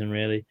all season,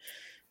 really.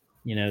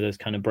 Those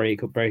kind of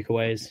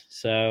breakaways.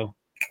 So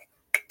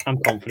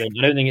I'm confident.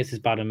 I don't think it's as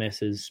bad a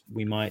miss as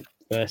we might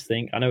first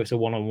think. I know it's a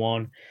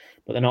 1-on-1,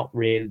 but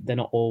they're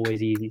not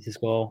always easy to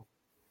score.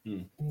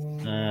 I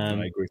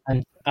agree.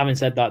 And having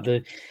said that,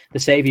 the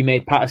save he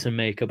made Patterson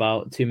make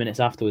about 2 minutes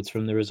afterwards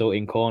from the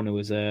resulting corner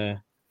was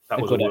a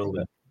good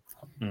effort.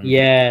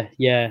 Yeah,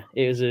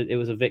 it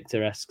was a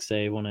Victor-esque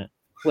save, wasn't it?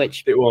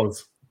 Which it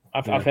was.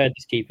 I've heard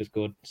this keeper's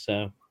good,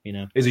 so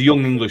he's a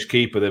young English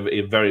keeper.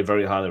 They're very,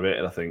 very highly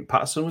rated. I think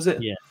Patterson, was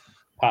it? Yeah,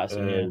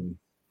 Patterson.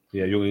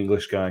 Yeah, young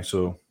English guy.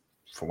 So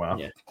from our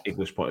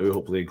English point of view,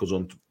 hopefully he goes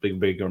on to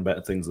bigger and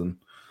better things than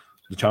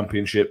the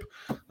Championship.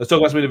 Let's talk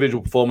about some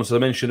individual performances. I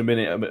mentioned a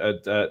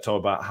minute Tom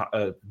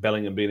about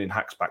Bellingham being in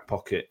Hack's back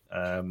pocket.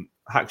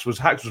 Hacks was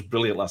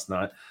brilliant last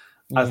night.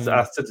 I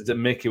said to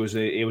Mick,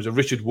 it was a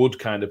Richard Wood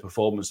kind of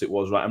performance. It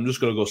was right. I'm just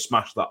going to go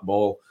smash that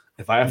ball.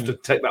 If I have to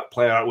take that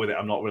player out with it,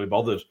 I'm not really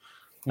bothered.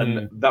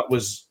 And that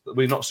was,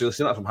 we've not seen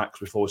that from Hacks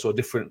before. So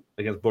different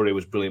against Bury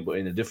was brilliant, but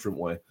in a different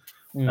way.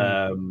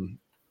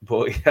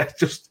 But yeah,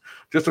 just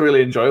a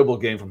really enjoyable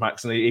game from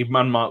Hacks, and he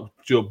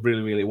man-marked Joe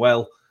really, really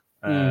well.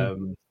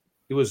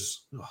 It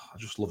was, I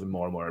just love him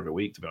more and more every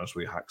week, to be honest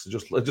with you, Hacks.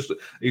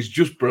 He's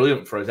just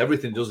brilliant for us.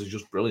 Everything he does is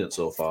just brilliant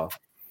so far.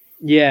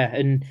 Yeah,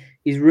 and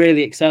he's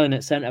really excelling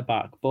at centre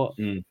back, but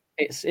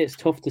it's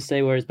tough to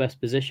say where his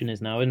best position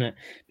is now, isn't it?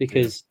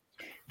 Because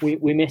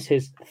we miss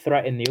his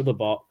threat in the other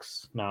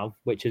box now,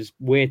 which is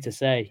weird to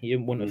say.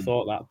 You wouldn't have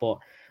thought that, but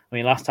I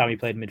mean, last time he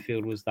played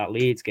midfield was that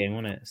Leeds game,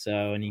 wasn't it?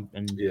 So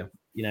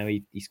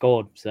he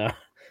scored. So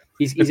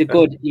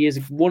he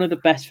is one of the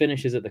best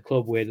finishers at the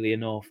club, weirdly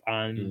enough,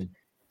 and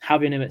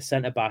having him at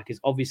centre back is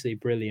obviously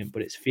brilliant,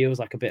 but it feels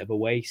like a bit of a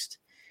waste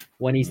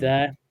when he's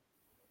there.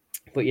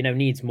 But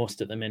needs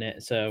must at the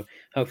minute. So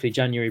hopefully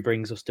January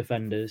brings us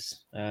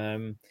defenders.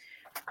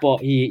 But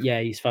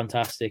he's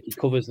fantastic. He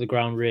covers the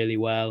ground really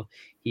well.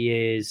 He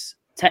is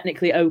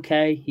technically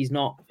okay. He's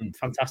not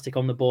fantastic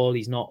on the ball.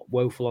 He's not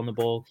woeful on the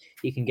ball.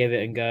 He can give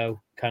it and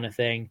go kind of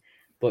thing.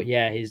 But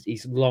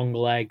his long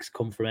legs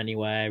come from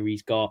anywhere.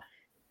 He's got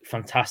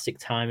fantastic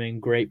timing,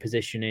 great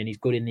positioning. He's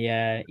good in the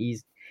air.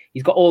 He's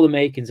got all the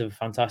makings of a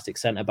fantastic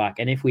centre back.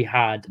 And if we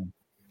had,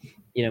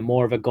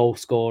 more of a goal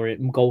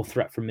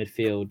threat from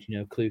midfield,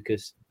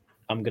 Clucas,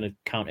 I'm going to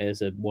count it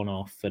as a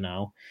one-off for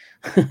now.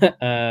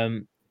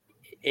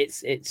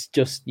 It's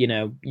just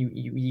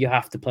you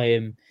have to play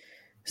him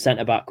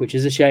centre back, which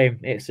is a shame.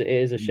 It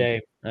is a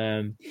shame.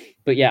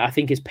 But I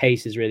think his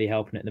pace is really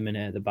helping at the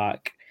minute at the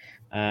back.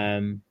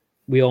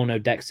 We all know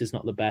Dexter's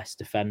not the best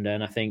defender,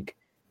 and I think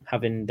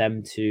having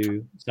them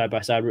two side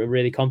by side are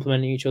really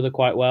complementing each other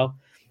quite well.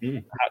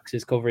 Hax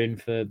is covering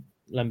for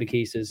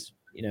Lembekisa's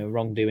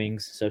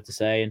wrongdoings, so to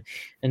say,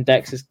 and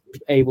Dex is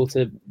able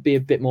to be a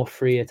bit more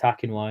free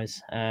attacking wise.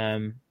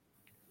 And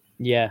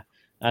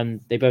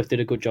they both did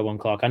a good job on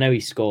Clark. I know he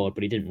scored,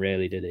 but he didn't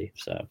really, did he?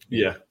 So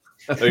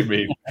I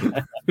mean,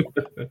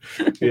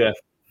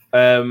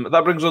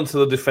 that brings on to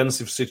the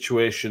defensive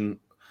situation.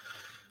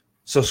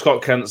 So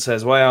Scott Kent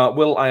says,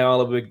 "Will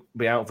Ayala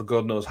be out for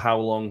God knows how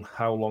long?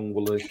 How long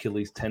will the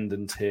Achilles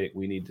tendon take?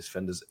 We need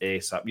defenders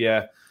ASAP."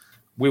 Yeah,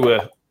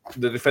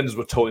 the defenders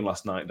were towing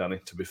last night, Danny,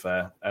 to be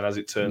fair. And as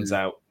it turns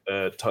out,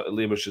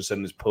 Liam Rushton said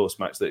in his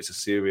post-match that it's a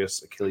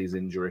serious Achilles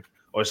injury,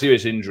 or a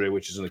serious injury,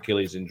 which is an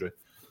Achilles injury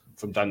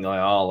from Daniel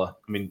Ayala.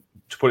 I mean,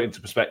 to put it into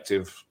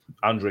perspective,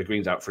 Andre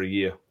Green's out for a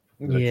year.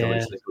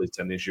 Achilles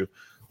tendon issue.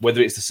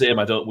 Whether it's the same,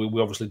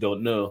 we obviously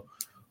don't know.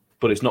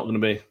 But he's not going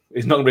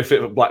to be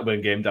fit for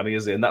Blackburn game, Danny,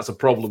 is he? And that's a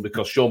problem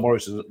because Sean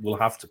Morrison will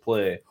have to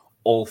play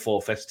all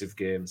 4 festive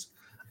games.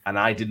 And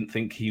I didn't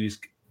think he's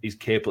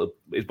capable.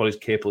 His body's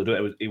capable of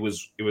doing it. He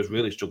was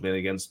really struggling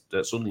against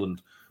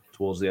Sunderland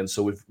towards the end.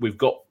 So we've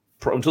got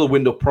until the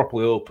window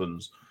properly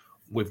opens,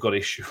 we've got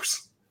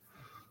issues.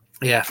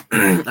 Yeah,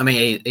 I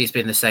mean he's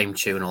been the same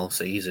tune all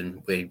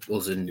season. We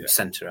wasn't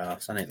centre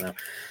half, I think though.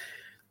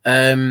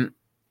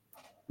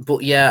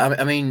 But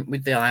I mean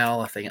with the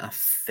Ayala thing, I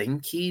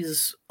think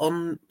he's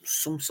on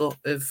some sort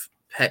of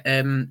get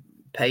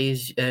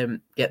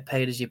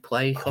paid as you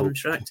play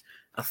contract.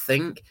 I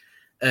think.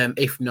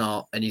 If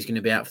not, and he's going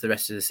to be out for the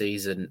rest of the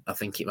season, I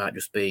think it might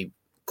just be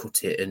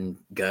cut it and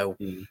go,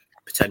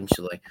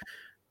 potentially,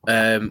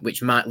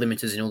 which might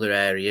limit us in other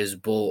areas.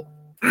 But,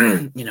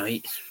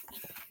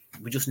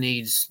 we just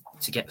need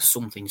to get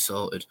something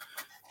sorted.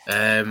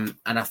 And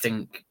I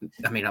think,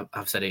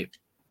 I've said it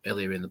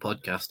earlier in the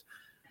podcast,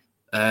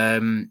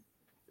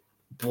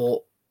 but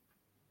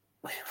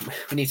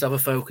we need to have a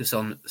focus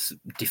on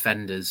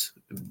defenders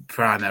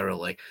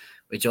primarily,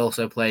 which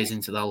also plays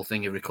into the whole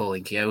thing of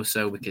recalling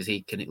Kioso because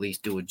he can at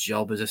least do a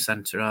job as a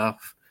centre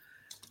half.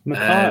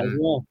 McCart as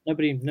well.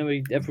 Nobody.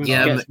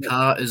 Everyone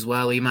McCart as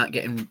well. He might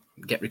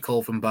get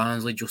recalled from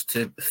Barnsley just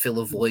to fill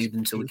a void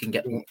until we can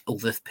get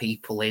other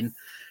people in.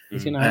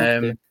 He's going to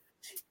have to.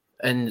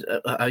 And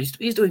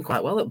he's doing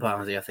quite well at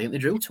Barnsley. I think they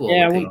drew to all.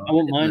 Yeah, I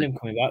wouldn't mind him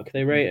coming back.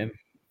 They rate him.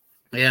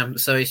 Yeah,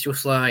 so it's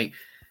just like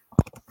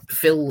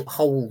fill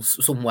holes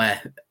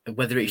somewhere,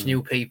 whether it's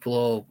new people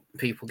or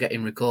people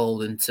getting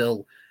recalled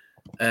until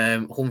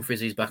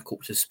Humphries is back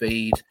up to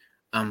speed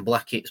and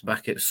Blackett's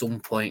back at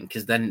some point,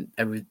 because then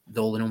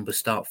all the numbers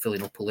start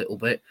filling up a little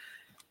bit.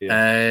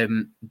 Yeah.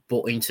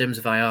 But in terms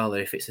of Ayala,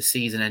 if it's a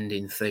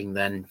season-ending thing,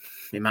 then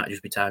it might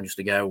just be time just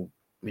to go,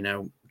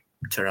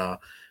 ta-ra,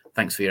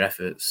 thanks for your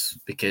efforts,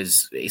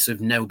 because it's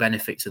of no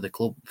benefit to the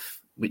club,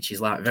 which is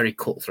like very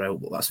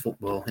cutthroat, but that's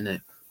football, isn't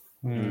it?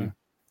 Mm.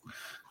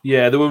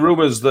 Yeah, there were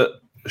rumours that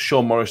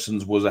Sean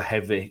Morrison's was a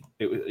heavy.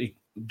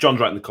 John's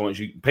right in the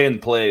comments. Paying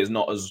play is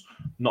not as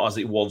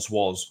it once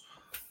was,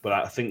 but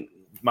I think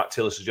Matt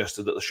Taylor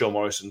suggested that the Sean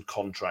Morrison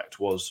contract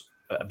was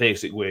a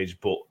basic wage,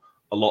 but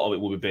a lot of it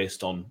will be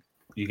based on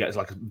you get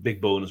like a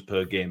big bonus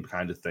per game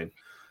kind of thing.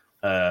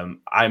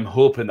 I'm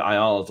hoping that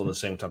Ayala's on the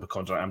same type of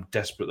contract. I'm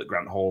desperate that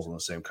Grant Hall's on the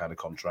same kind of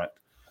contract,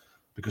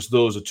 because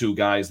those are two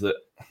guys that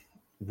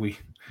we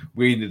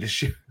need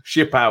to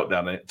ship out,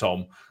 damn it,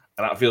 Tom.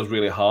 And that feels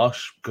really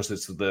harsh because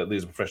these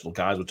are professional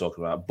guys we're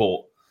talking about, but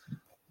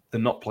they're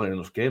not playing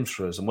enough games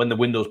for us. And when the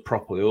window's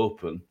properly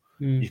open,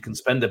 you can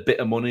spend a bit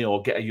of money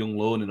or get a young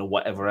loan in or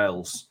whatever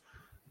else,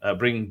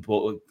 bring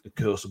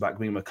Kioso back,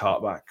 bring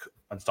McCart back,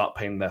 and start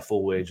paying their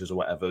full wages or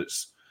whatever.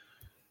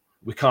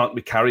 We can't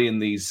be carrying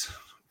these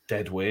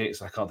dead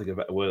weights. I can't think of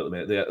a better word at the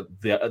minute.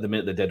 At the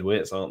minute they're dead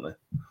weights, aren't they?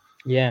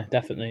 Yeah,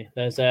 definitely.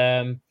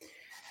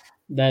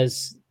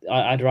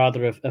 I'd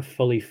rather a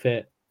fully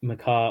fit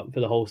McCart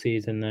for the whole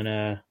season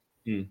than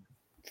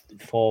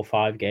 4 or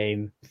 5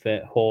 game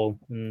fit Hall.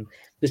 And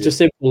there's just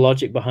simple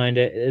logic behind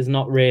it. There's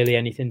not really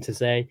anything to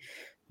say.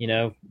 You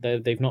know,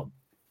 they've not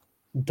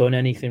done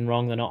anything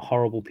wrong. They're not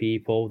horrible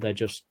people. They're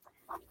just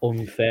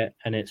unfit,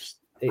 and it's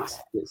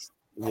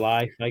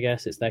life, I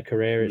guess. It's their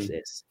career.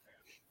 It's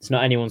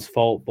not anyone's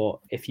fault. But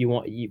if you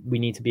want, we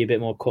need to be a bit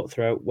more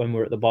cutthroat when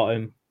we're at the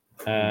bottom.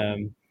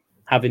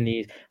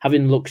 Having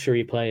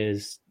luxury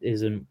players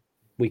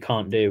we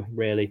can't do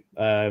really.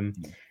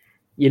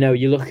 You know,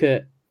 you look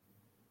at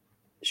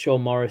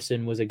Sean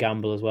Morrison was a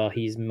gamble as well.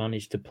 He's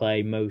managed to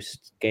play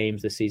most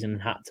games this season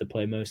and had to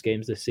play most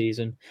games this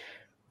season,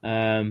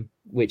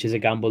 which is a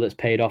gamble that's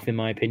paid off, in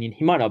my opinion.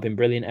 He might not have been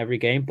brilliant every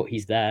game, but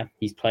he's there.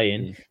 He's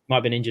playing. He might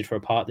have been injured for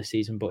a part of the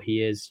season, but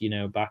he is, you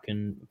know, back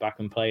and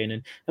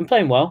playing and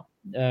playing well.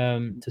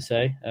 To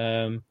say,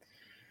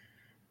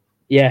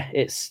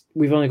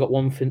 we've only got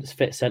one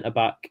fit centre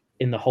back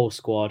in the whole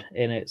squad,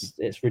 and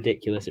it's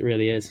ridiculous. It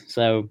really is.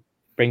 So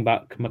bring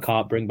back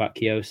McCart, bring back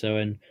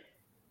Kioso, and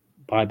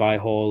bye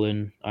Hall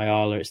and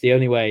Ayala. It's the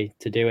only way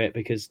to do it,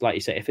 because, like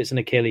you say, if it's an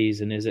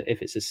Achilles and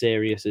if it's as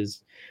serious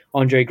as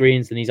Andre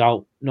Green's, then he's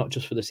out not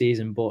just for the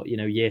season, but, you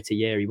know, year to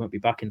year. He won't be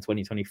back in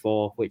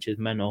 2024, which is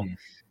mental.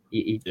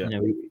 You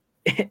know,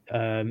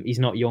 he's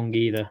not young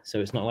either, so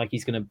it's not like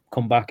he's going to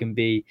come back and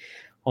be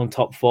on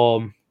top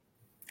form.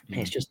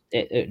 It's just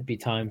it'd be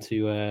time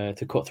to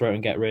cut throat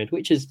and get rid,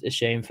 which is a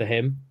shame for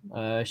him,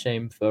 a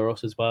shame for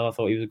us as well. I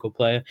thought he was a good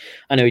player.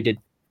 I know he did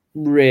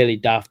really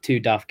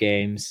two daft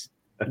games,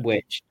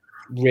 which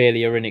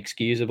really are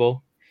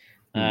inexcusable.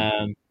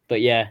 But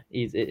yeah,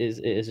 it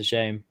is a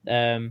shame.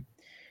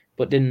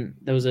 But there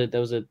was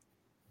a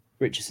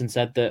Richardson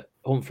said that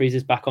Humphreys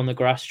is back on the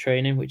grass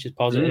training, which is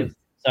positive.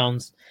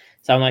 Sound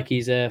like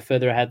he's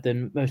further ahead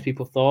than most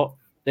people thought.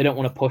 They don't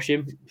want to push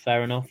him,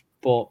 fair enough,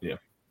 but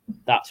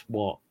that's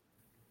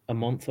a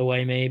month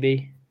away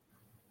maybe,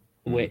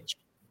 which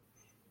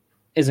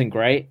isn't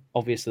great,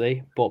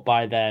 obviously. But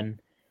by then,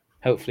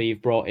 hopefully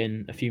you've brought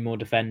in a few more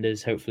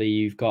defenders. Hopefully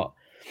you've got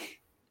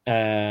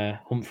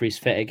Humphreys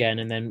fit again,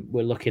 and then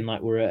we're looking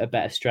like we're at a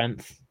better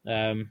strength.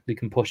 We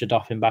can push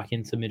Odoffin back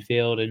into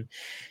midfield, and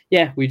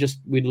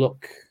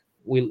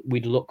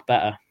we'd look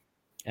better.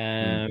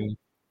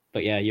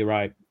 But yeah, you're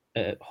right.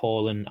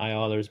 Hall and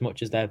Ayala, as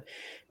much as they're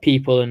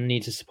people and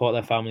need to support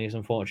their families,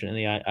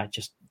 unfortunately,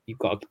 you've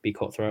got to be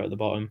cutthroat at the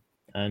bottom,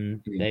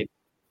 and they,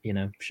 you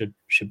know,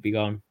 should be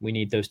gone. We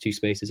need those two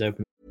spaces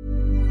open.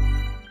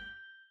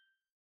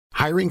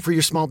 Hiring for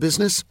your small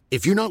business?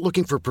 If you're not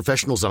looking for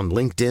professionals on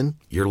LinkedIn,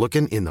 you're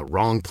looking in the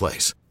wrong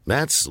place.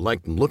 That's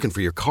like looking for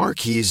your car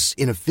keys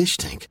in a fish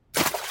tank.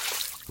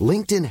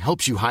 LinkedIn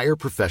helps you hire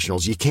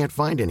professionals you can't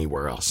find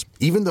anywhere else,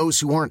 even those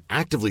who aren't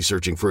actively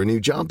searching for a new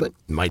job but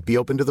might be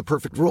open to the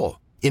perfect role.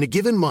 In a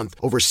given month,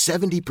 over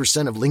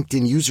 70% of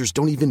LinkedIn users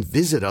don't even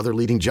visit other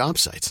leading job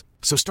sites.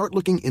 So start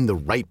looking in the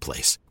right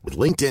place. With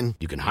LinkedIn,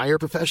 you can hire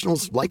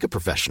professionals like a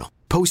professional.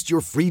 Post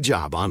your free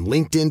job on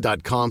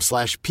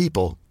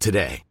linkedin.com/people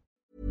today.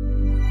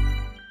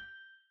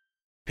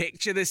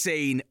 Picture the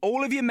scene.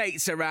 All of your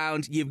mates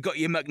around, you've got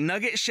your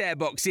McNugget share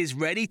boxes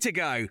ready to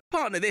go.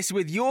 Partner this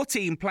with your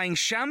team playing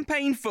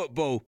champagne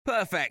football.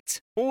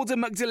 Perfect. Order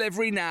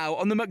McDelivery now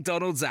on the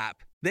McDonald's app.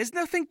 There's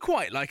nothing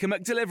quite like a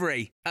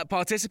McDelivery. At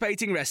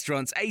participating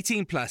restaurants,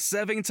 18 plus,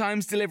 serving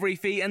times, delivery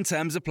fee and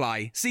terms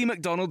apply. See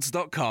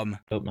mcdonalds.com.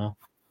 Don't know.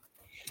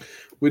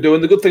 We're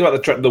doing the good thing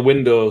about the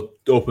window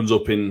opens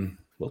up in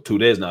 2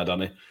 days now,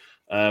 Danny.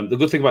 The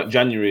good thing about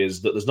January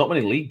is that there's not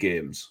many league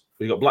games.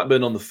 We've got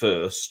Blackburn on the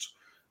 1st.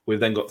 We've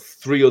then got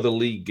 3 other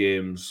league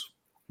games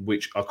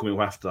which are coming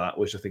after that,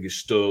 which I think is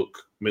Stoke,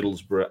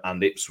 Middlesbrough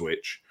and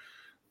Ipswich.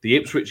 The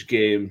Ipswich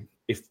game,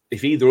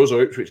 if either us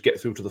or Ipswich get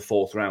through to the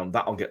 4th round,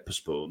 that'll get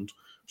postponed.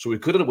 So we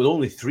could end up with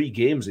only 3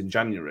 games in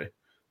January,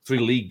 3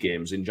 league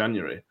games in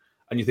January.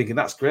 And you're thinking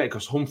that's great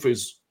because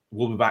Humphreys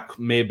will be back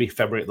maybe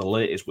February at the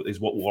latest, is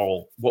what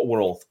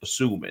we're all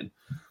assuming.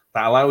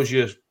 That allows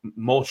you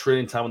more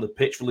training time on the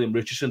pitch for Liam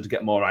Richardson to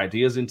get more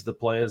ideas into the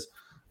players.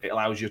 It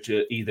allows you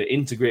to either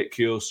integrate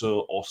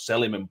Kioso or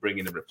sell him and bring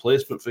in a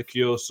replacement for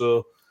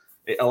Kioso.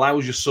 It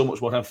allows you so much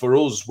more time. For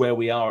us, where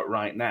we are at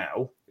right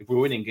now, if we're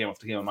winning game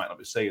after game, I might not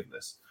be saying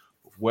this,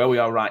 but where we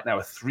are right now,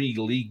 a 3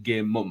 league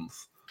game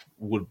month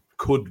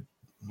could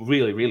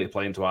really, really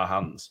play into our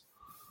hands.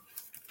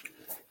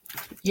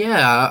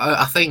 Yeah,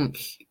 I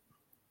think.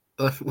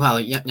 Well,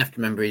 you have to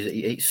remember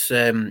it's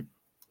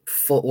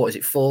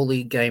 4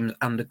 league games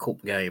and a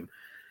cup game.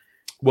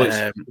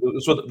 Well,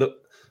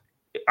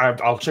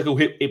 I'll check who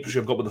Ipswich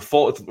have got, but the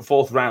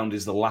 4th round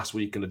is the last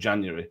weekend of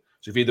January.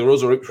 So if either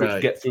us or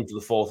Ipswich get through to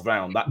the 4th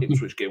round, that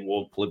Ipswich game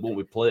won't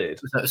be played.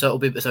 So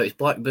it's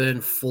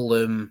Blackburn,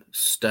 Fulham,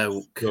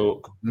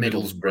 Stoke,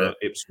 Middlesbrough,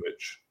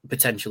 Ipswich,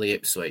 potentially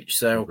Ipswich.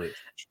 So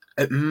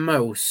at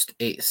most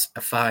it's a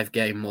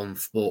 5-game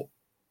month, but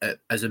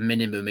as a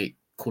minimum it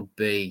could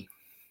be.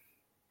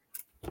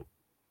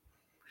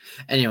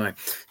 Anyway,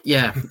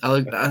 yeah,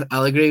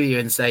 I'll agree with you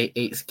and say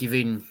it's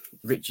giving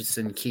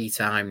Richardson key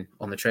time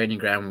on the training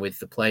ground with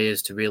the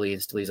players to really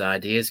instill his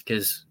ideas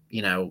because,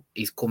 you know,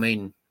 he's come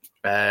in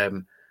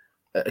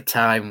at a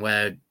time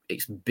where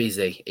it's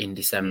busy in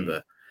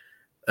December.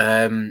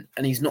 And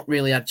he's not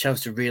really had a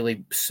chance to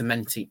really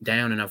cement it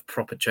down and have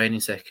proper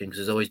training sessions, because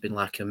there's always been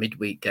like a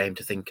midweek game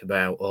to think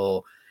about,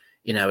 or,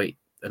 you know,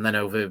 and then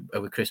over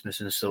Christmas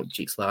and such,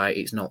 it's like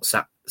it's not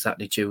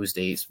Saturday,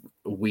 Tuesday, it's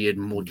a weird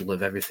muddle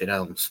of everything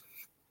else.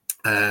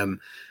 And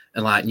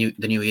like the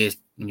New Year's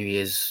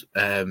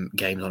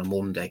games on a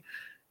Monday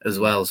as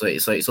well. So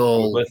it's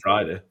all... We played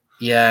Friday.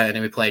 Yeah, and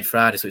then we played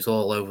Friday, so it's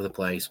all over the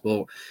place.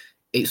 But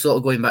it's sort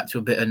of going back to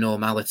a bit of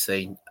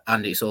normality,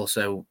 and it's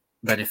also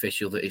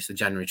beneficial that it's the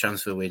January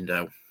transfer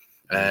window.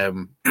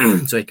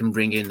 So he can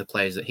bring in the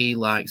players that he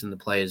likes and the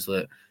players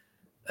that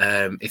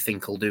he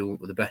think will do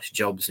the best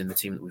jobs in the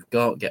team that we've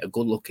got, get a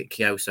good look at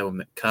Kioso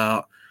and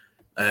McCart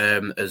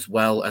as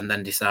well, and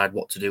then decide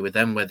what to do with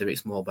them, whether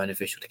it's more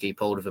beneficial to keep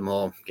hold of them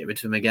or get rid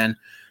of them again.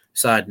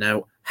 Side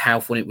note,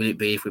 how funny would it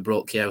be if we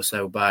brought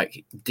Kioso back,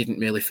 didn't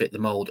really fit the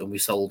mould, and we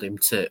sold him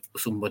to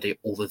somebody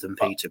other than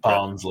Peter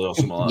Barnsley or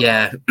something like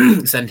that?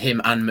 Yeah, send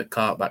him and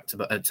McCart back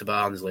to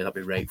Barnsley. That'd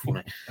be right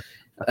funny.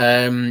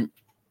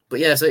 But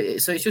yeah, so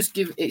it's just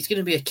it's going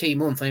to be a key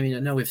month. I mean, I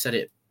know we've said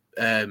it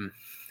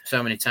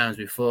so many times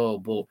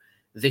before, but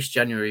this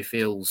January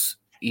feels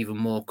even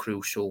more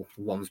crucial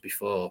than ones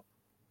before,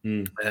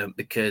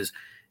 because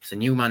it's a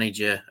new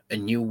manager, a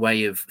new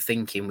way of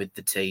thinking with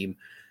the team,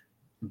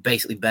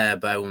 basically bare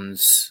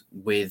bones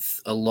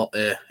with a lot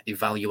of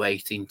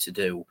evaluating to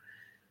do.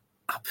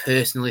 I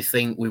personally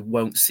think we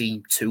won't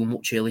see too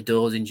much early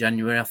doors in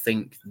January. I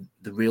think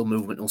the real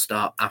movement will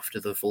start after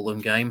the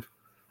Fulham game.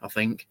 I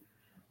think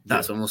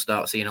that's when we'll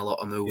start seeing a lot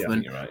of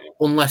movement. Yeah, right.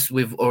 Unless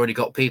we've already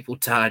got people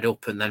tied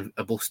up and then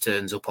a bus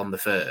turns up on the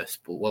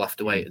first, but we'll have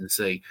to wait and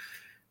see.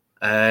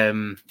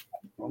 But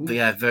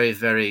yeah, very,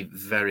 very,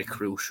 very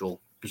crucial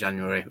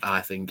January.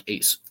 I think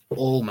it's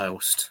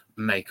almost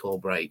make or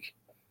break,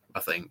 I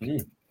think.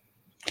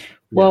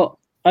 Well,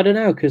 I don't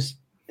know, because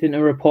didn't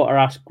a reporter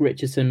ask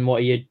Richardson what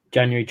are your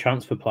January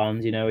transfer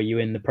plans? You know, are you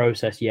in the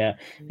process yet?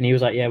 And he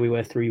was like, yeah, we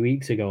were 3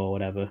 weeks ago or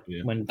whatever.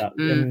 Yeah. When that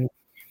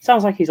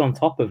sounds like he's on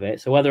top of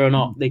it. So whether or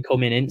not they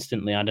come in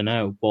instantly, I don't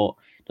know. But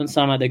it doesn't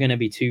sound like they're going to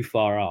be too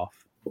far off.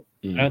 I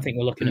don't think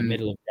we're looking at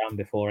middle of Jan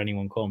before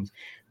anyone comes.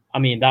 I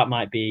mean, that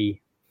might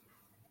be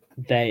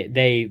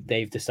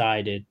they've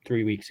decided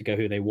 3 weeks ago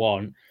who they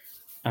want,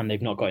 and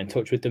they've not got in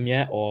touch with them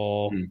yet,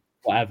 or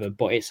whatever.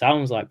 But it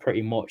sounds like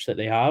pretty much that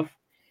they have,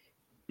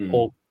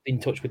 or in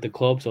touch with the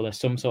clubs, or there's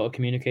some sort of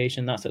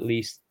communication. That's at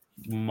least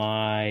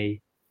my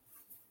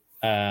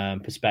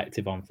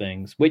perspective on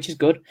things, which is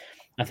good.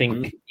 I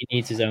think he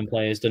needs his own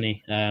players, doesn't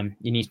he?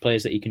 He needs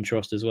players that he can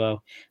trust as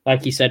well.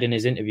 Like he said in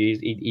his interviews,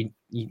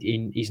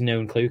 he's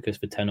known Klukas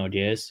for 10 odd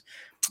years,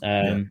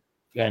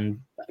 and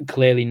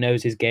clearly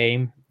knows his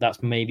game.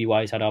 That's maybe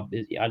why he's had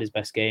his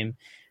best game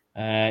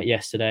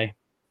yesterday.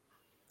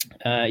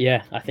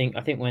 I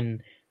think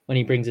when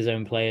he brings his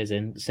own players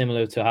in,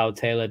 similar to how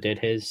Taylor did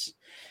his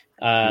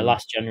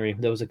last January,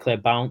 there was a clear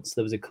bounce.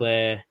 There was a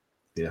clear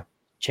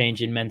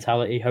change in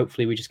mentality.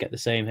 Hopefully we just get the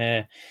same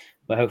here.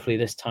 But hopefully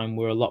this time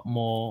we're a lot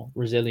more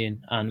resilient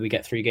and we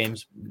get 3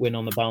 games win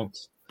on the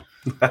bounce.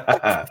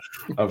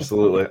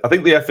 Absolutely. I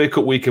think the FA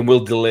Cup weekend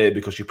will delay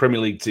because your Premier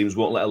League teams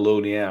won't let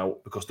Aloni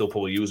out because they'll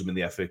probably use him in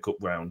the FA Cup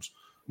rounds.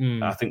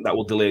 I think that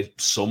will delay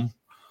some.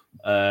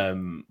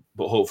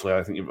 But hopefully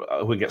I think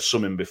we'll get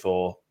some in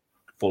before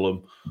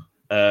Fulham.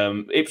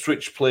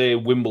 Ipswich play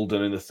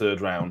Wimbledon in the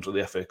 3rd round of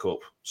the FA Cup.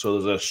 So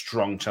there's a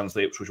strong chance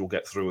that Ipswich will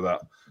get through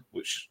that,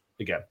 which,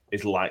 again,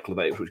 is likely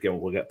that Ipswich game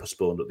will get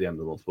postponed at the end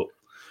of the month. But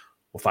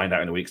we'll find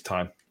out in a week's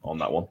time on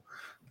that one.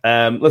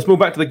 Let's move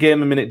back to the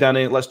game a minute,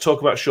 Danny. Let's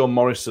talk about Sean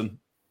Morrison,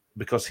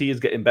 because he is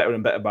getting better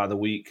and better by the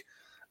week.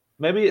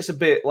 Maybe it's a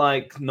bit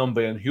like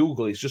Nombe and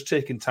Hugo. He's just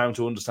taking time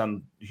to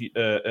understand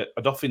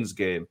Adoffin's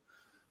game,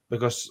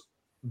 because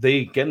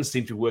they, again,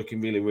 seem to be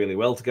working really, really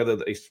well together.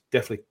 He's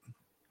definitely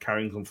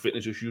carrying some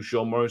fitness issues,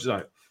 Sean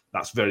Morrison.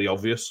 That's very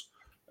obvious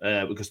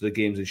because the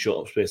game's in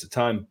short space of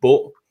time.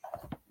 But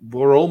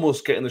we're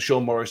almost getting the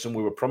Sean Morrison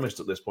we were promised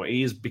at this point.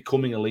 He is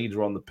becoming a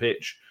leader on the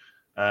pitch.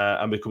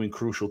 And becoming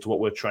crucial to what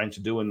we're trying to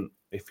do. And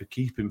if we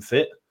keep him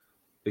fit,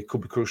 it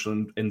could be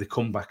crucial in the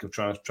comeback of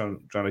trying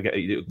to get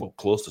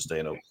close to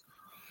staying up.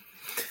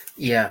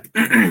 Yeah,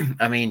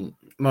 I mean,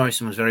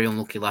 Morrison was very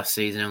unlucky last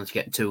season, only to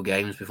get 2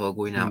 games before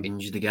going out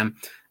injured again.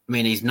 I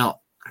mean, he's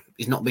not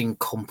been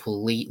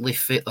completely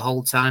fit the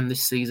whole time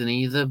this season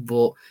either,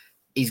 but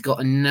he's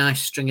got a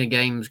nice string of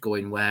games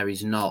going where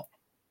he's not,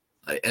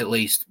 at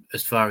least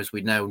as far as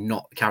we know,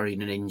 not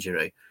carrying an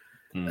injury.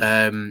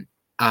 And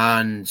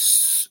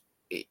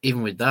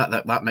even with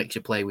that makes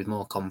you play with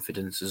more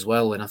confidence as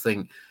well. And I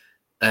think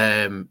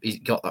he's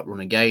got that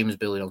run of games,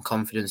 building on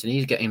confidence, and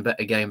he's getting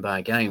better game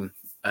by game.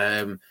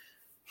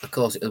 Of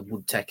course, it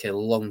would take a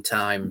long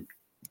time,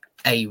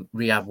 A,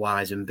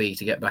 rehab-wise, and B,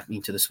 to get back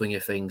into the swing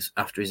of things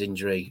after his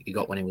injury he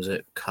got when he was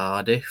at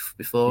Cardiff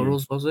before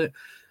us, was it?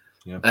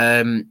 Yeah.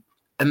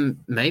 And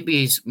maybe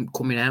he's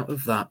coming out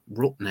of that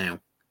rut now,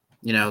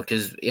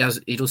 because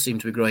he does seem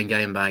to be growing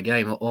game by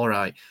game. All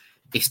right,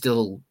 he's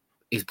still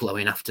he's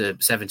blowing after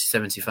 70,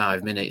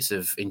 75 minutes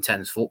of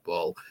intense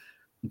football.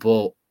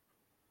 But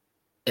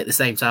at the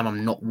same time,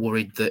 I'm not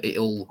worried that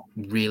it'll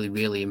really,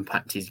 really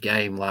impact his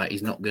game. Like,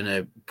 he's not going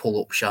to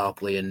pull up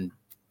sharply and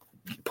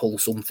pull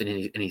something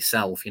in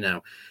himself, you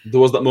know. There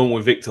was that moment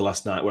with Victor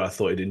last night where I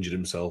thought he'd injured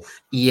himself.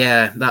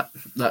 Yeah,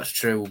 that's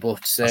true.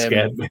 But That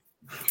scared me.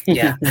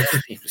 Yeah,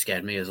 it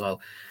scared me as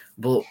well.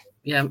 But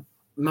yeah,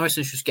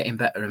 Morrison's just getting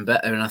better and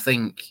better, and I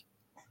think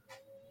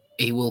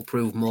he will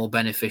prove more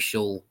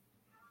beneficial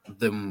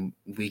than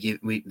we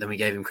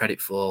gave him credit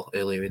for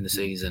earlier in the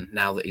season.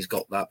 Now that he's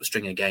got that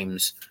string of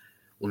games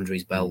under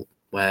his belt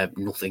where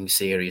nothing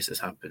serious has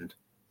happened.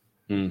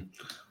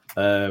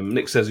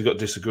 Nick says you've got to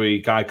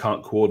disagree. Guy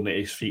can't coordinate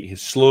his feet.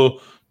 He's slow,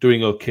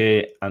 doing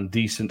okay and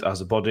decent as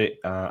a body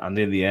and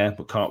in the air,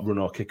 but can't run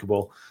or kick a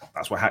ball.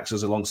 That's why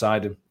Haxer's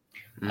alongside him.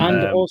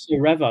 And also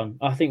Revan.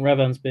 I think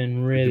Revan's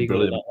been really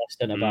good at that left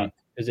centre-back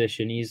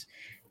position. He's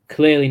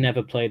clearly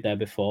never played there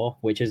before,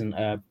 which isn't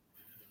a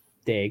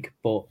dig,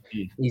 but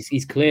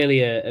he's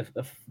clearly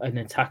an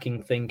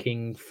attacking,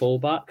 thinking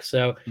fullback.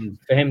 So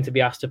for him to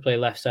be asked to play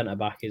left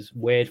centre-back is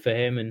weird for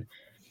him and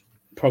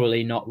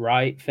probably not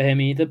right for him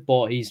either,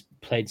 but he's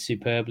played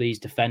superbly. He's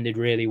defended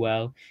really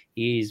well.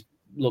 He's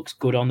looks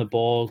good on the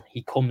ball.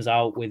 He comes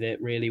out with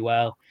it really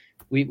well.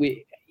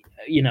 We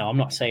you know, I'm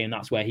not saying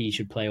that's where he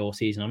should play all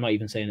season. I'm not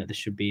even saying that this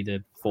should be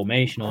the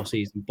formation all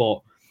season, but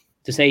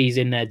to say he's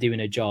in there doing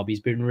a job, he's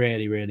been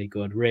really, really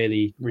good,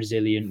 really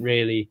resilient,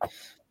 really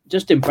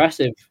just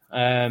impressive.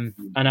 And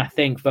I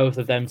think both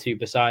of them two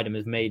beside him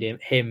have made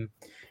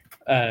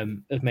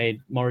have made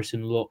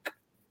Morrison look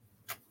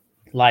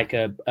like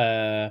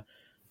a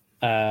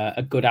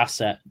good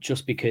asset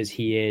just because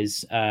he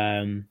is,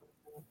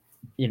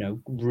 you know,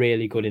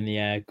 really good in the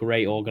air,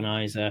 great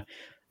organizer.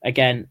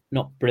 Again,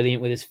 not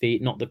brilliant with his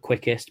feet, not the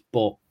quickest,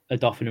 but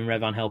Odoffin and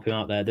Revan help him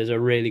out there. There's a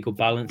really good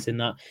balance in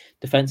that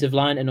defensive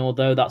line. And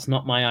although that's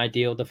not my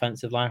ideal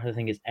defensive line, I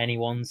think it's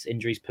anyone's,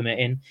 injuries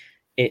permitting,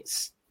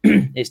 it's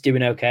it's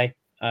doing okay.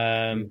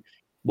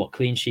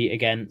 Clean sheet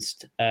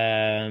against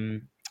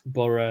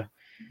Borough.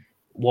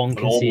 One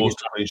conceded.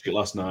 Almost a clean sheet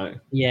last night.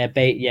 Yeah,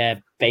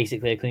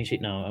 basically a clean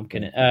sheet. No, I'm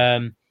kidding.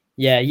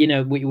 You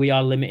know, we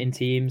are limiting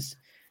teams.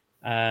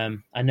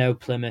 I know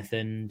Plymouth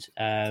and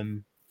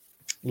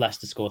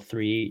Leicester scored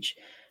 3 each.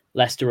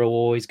 Leicester are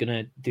always going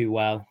to do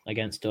well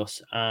against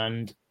us,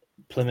 and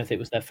Plymouth, it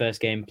was their first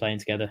game playing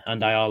together,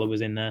 and Ayala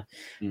was in there,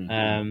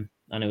 and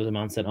it was a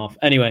man sent off.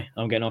 Anyway,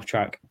 I'm getting off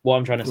track. What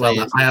I'm trying to say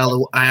is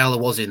Ayala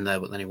was in there,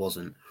 but then he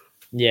wasn't.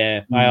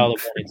 Yeah, Ayala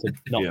wanted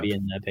to not be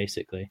in there,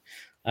 basically.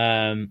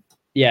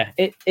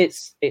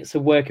 It's a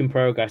work in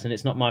progress, and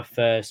it's not my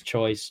first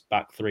choice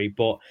back three,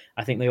 but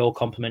I think they all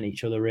complement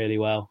each other really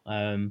well.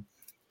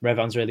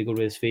 Revan's really good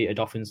with his feet.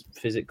 Odoffin's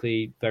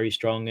physically very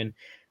strong, and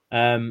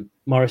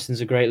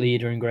Morrison's a great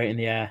leader and great in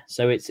the air.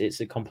 So it's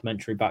a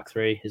complementary back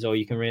three is all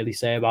you can really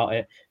say about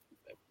it.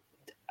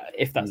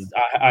 If that's,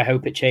 I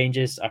hope it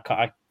changes.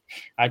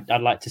 I'd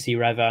like to see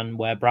Revan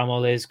where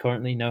Bramall is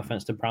currently. No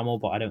offense to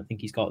Bramall, but I don't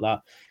think he's got that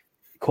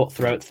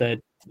cutthroat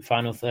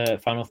final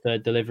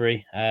third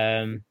delivery.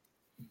 And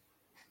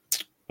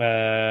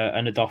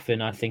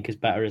Odoffin, I think, is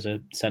better as a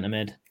centre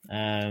mid.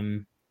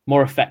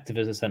 More effective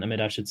as a centre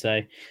mid, I should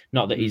say.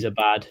 Not that he's a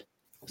bad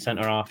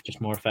centre half, just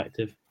more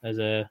effective as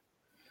a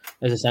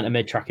centre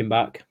mid, tracking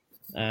back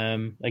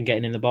and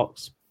getting in the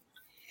box.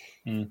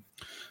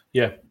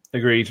 Yeah,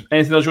 agreed.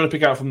 Anything else you want to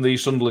pick out from the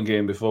Sunderland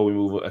game before we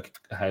move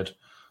ahead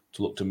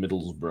to look to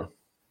Middlesbrough?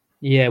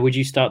 Yeah, would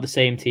you start the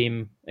same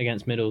team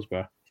against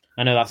Middlesbrough?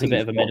 I know that's a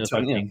bit of a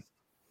Middlesbrough thing.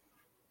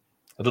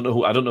 I don't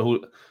know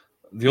who.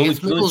 The only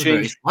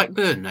change is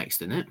Blackburn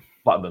next, isn't it?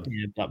 Blackburn.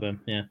 Yeah, Blackburn.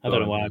 Yeah, I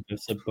don't know why I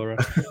said Borough.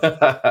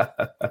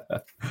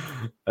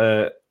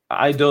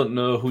 I don't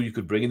know who you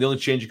could bring in. The only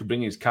change you could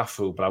bring in is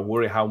Cafu, but I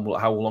worry how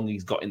long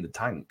he's got in the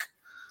tank.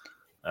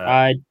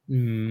 I'd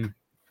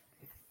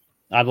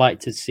like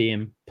to see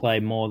him play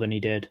more than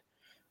he did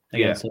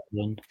against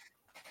Sunderland.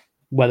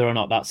 Whether or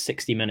not that's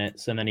 60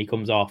 minutes and then he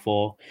comes off,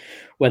 or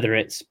whether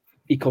it's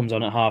he comes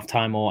on at half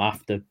time or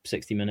after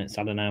 60 minutes,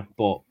 I don't know.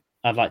 But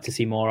I'd like to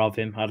see more of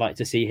him. I'd like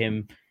to see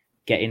him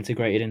get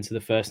integrated into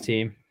the first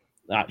team,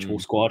 the actual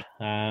squad.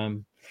 I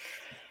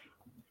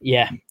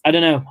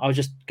don't know. I was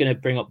just going to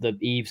bring up the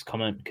Eves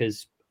comment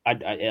because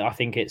I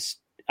think he's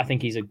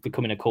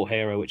becoming a cult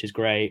hero, which is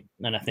great.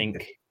 And I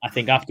think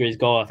after his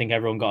goal, I think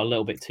everyone got a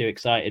little bit too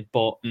excited.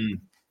 But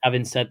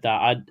having said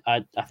that,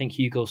 I think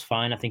Hugo's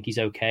fine. I think he's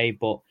okay,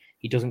 but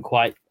he doesn't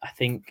quite. I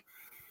think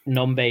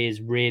Nombe is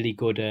really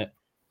good at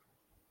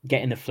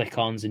getting the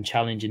flick-ons and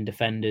challenging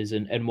defenders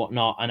and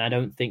whatnot. And I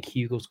don't think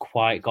Hugo's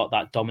quite got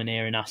that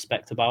domineering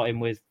aspect about him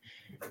with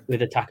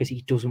attackers.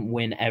 He doesn't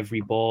win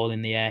every ball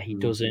in the air. He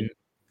doesn't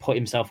put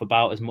himself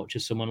about as much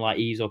as someone like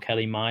Eves or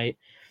Kelly might.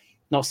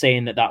 Not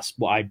saying that that's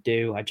what I'd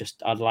do.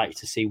 I'd like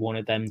to see one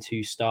of them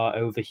to start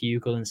over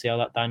Hugo and see how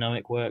that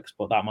dynamic works,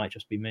 but that might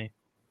just be me.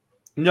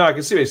 No, I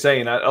can see what you're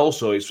saying.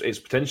 Also, it's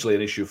potentially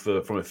an issue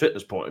from a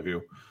fitness point of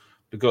view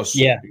because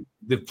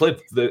they've played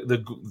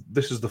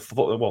this is the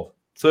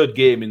third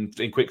game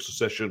in quick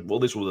succession. Well,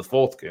 this was the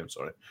fourth game,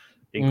 sorry,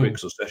 in quick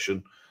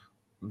succession.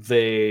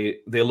 They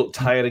looked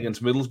tired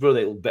against Middlesbrough.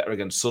 They looked better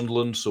against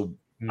Sunderland. So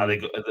I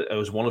think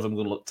was one of them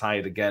going to look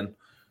tired again.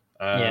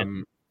 I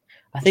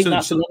think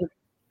that's another.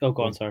 Oh,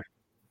 go on. Sorry.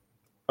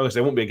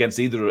 Obviously, I won't be against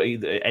either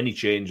any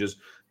changes,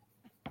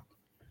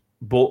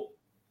 but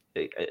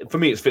for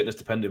me, it's fitness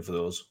dependent for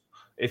those.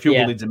 If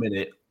Hugo needs a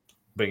minute,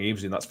 bring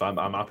Eves in. That's fine.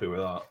 But I'm happy with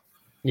that.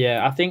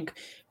 Yeah, I think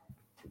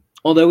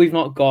although we've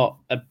not got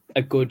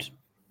a good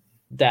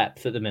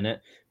depth at the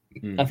minute,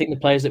 I think the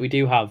players that we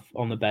do have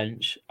on the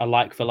bench are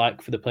like for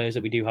the players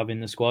that we do have in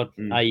the squad.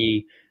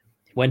 I.e.,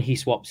 when he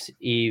swaps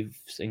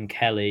Eves and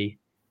Kelly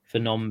for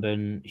Nomb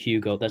and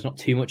Hugo, there's not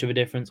too much of a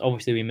difference.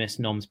 Obviously, we miss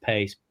Nomb's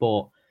pace,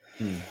 but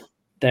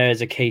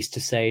there's a case to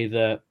say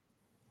that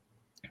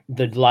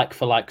the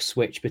like-for-like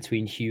switch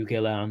between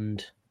Hugo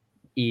and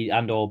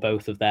or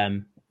both of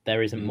them,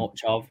 there isn't much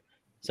of.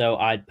 So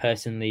I'd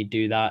personally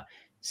do that.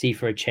 See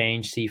for a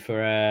change, see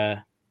for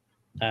a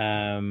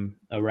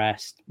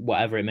rest,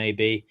 whatever it may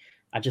be.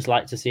 I'd just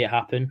like to see it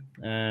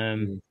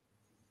happen.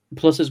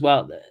 Plus, as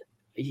well,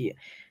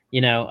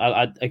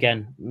 I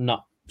again,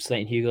 not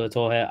slating Hugo at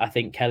all here. I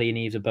think Kelly and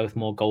Eves are both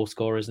more goal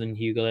scorers than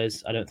Hugo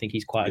is. I don't think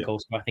he's quite a goal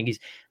scorer. I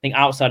think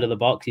outside of the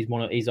box,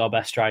 he's our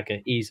best striker,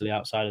 easily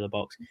outside of the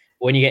box.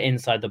 But when you get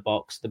inside the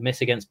box, the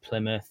miss against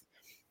Plymouth,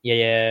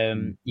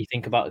 you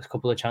think about a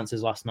couple of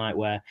chances last night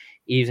where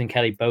Eves and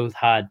Kelly both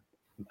had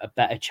a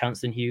better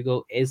chance than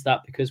Hugo. Is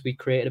that because we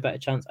created a better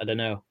chance? I don't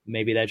know.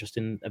 Maybe they're just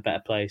in a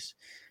better place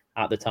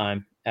at the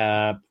time.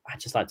 I'd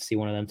just like to see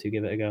one of them two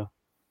give it a go.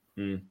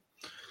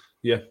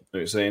 Yeah, what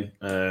you're saying.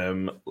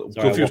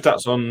 A few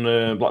stats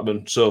on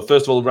Blackburn. So,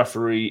 first of all, the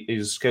referee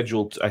is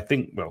scheduled, I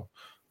think,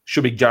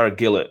 should be Jared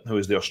Gillett, who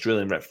is the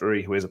Australian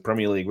referee, who is a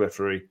Premier League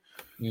referee.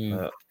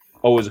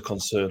 Always a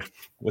concern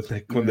when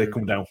they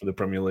come down from the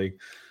Premier League.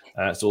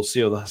 So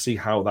we'll see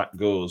how that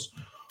goes.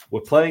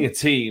 We're playing a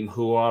team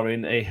who are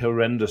in a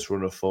horrendous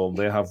run of form.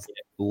 They have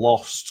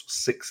lost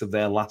 6 of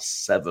their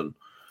last 7.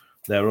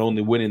 Their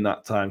only win in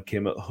that time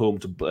came at home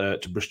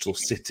to Bristol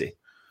City.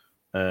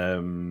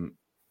 And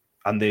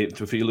they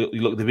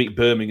beat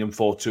Birmingham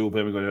 4-2.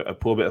 Birmingham got a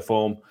poor bit of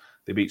form.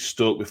 They beat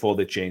Stoke before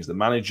they changed the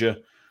manager.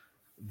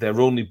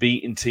 They're only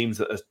beating teams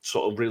that are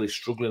sort of really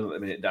struggling at the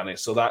minute, Danny.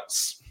 So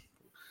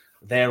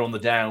they're on the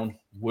down,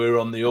 we're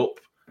on the up.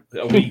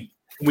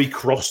 We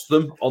crossed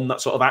them on that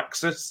sort of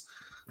axis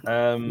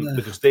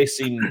because they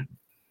seem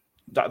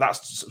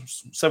that's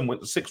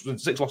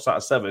 6 lost out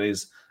of 7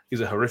 is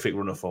a horrific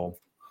run of form.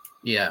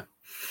 Yeah,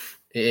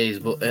 it is.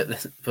 But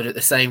at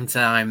the same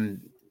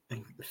time,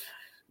 I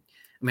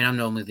mean, I'm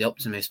normally the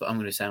optimist, but I'm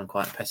going to sound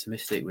quite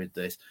pessimistic with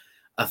this.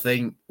 I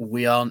think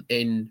we aren't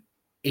in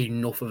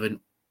enough of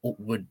an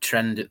upward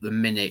trend at the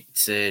minute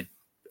to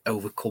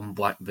overcome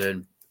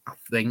Blackburn. I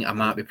think I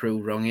might be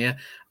proved wrong here.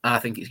 I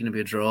think it's going to be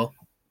a draw,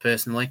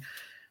 personally.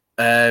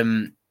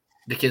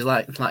 Because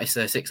like I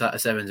say, 6 out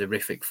of 7 is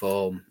horrific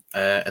form,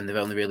 and they've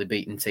only really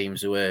beaten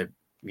teams who are,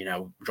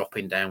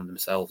 dropping down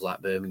themselves,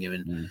 like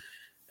Birmingham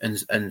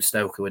and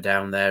Stoke, who are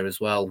down there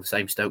as well. The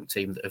same Stoke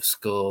team that have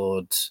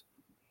scored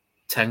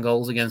 10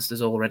 goals against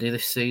us already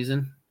this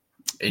season.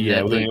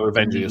 We're going to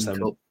revenge against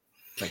them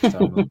next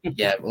time.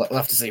 Yeah, we'll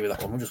have to see with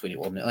that one. We'll just win it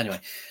 1-0 anyway.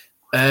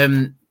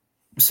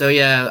 So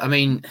yeah, I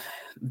mean,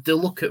 they'll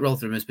look at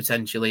Rotherham as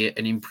potentially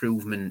an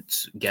improvement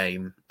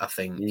game, I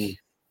think.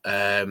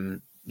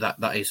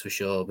 That is for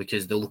sure,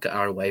 because they'll look at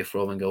our away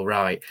form and go,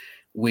 right,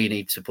 we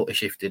need to put a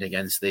shift in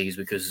against these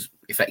because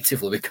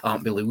effectively we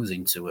can't be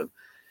losing to them.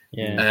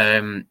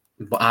 Yeah.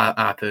 But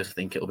I personally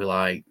think it'll be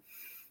like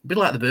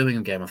the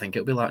Birmingham game. I think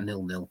it'll be like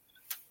 0-0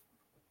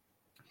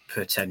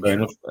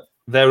 potentially.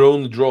 Their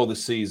only draw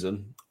this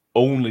season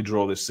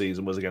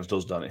was against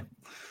us, Danny.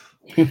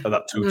 At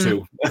that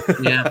 2-2.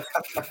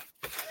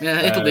 Yeah,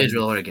 it'll be a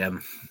draw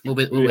again. We'll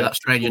be that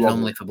strange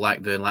anomaly for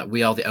Blackburn. Like,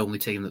 we are the only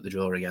team that they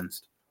draw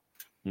against.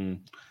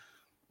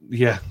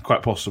 Yeah,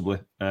 quite possibly.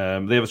 They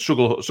have a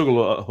struggle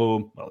at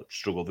home. Well,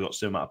 they got the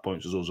same amount of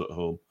points as us at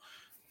home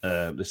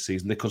this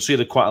season. They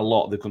conceded quite a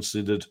lot. They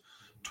conceded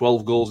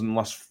 12 goals in the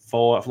last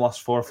 4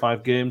 or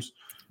 5 games.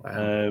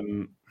 Wow.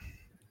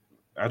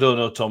 I don't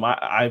know, Tom.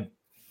 I'm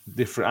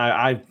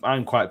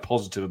quite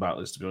positive about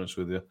this, to be honest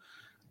with you.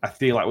 I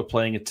feel like we're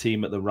playing a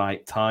team at the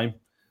right time.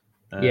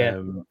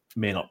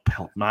 May not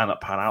pan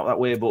out that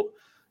way, but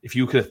if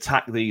you could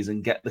attack these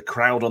and get the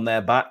crowd on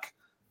their back,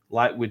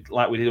 like we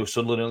did with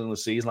Sunderland early in the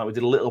season, like we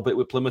did a little bit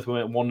with Plymouth, we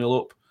went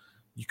 1-0 up,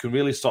 you can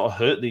really sort of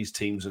hurt these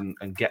teams and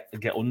get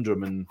under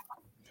them, and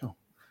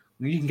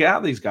you can get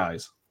out these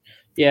guys.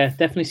 Yeah,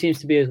 definitely seems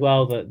to be as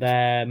well that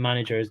their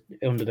manager is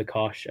under the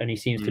cosh and he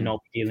seems to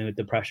not be dealing with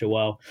the pressure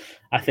well.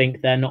 I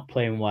think they're not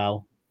playing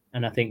well,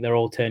 and I think they're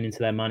all turning to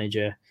their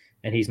manager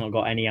and he's not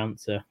got any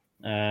answer.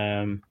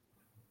 And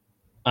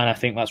I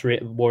think that's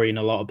worrying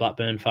a lot of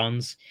Blackburn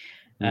fans.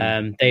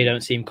 They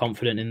don't seem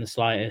confident in the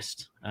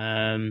slightest.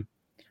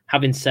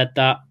 Having said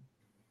that,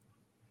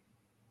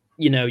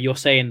 you're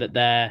saying that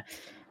they're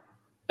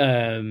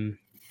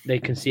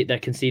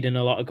conceding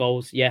a lot of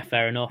goals. Yeah,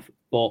 fair enough.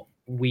 But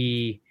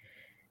we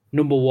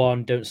number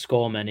one, don't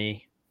score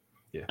many,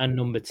 and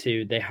number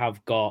two, they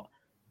have got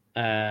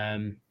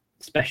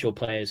special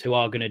players who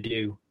are going to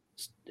do,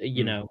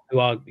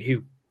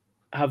 who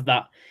have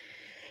that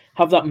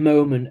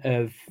moment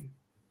of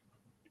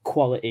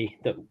quality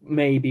that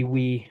maybe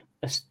we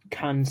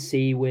can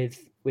see with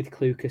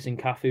Clucas and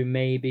Cafu,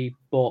 maybe,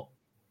 but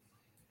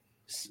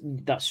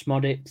that's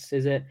Szmodics,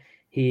 is it?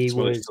 He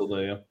was still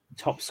there,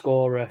 top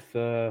scorer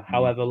for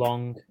however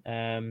long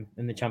in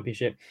the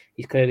Championship.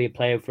 He's clearly a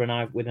player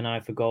with an eye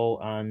for goal,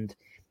 and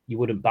you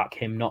wouldn't back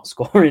him not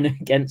scoring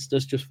against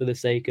us just for the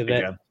sake of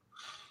it.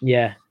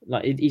 Yeah,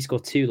 like he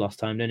scored 2 last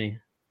time, didn't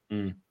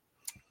he?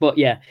 But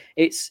yeah,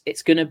 it's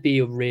going to be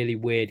a really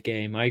weird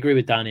game. I agree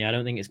with Danny. I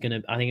think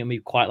it'll be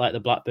quite like the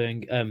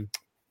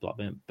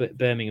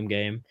Birmingham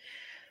game.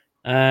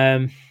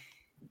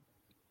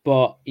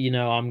 But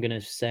I'm going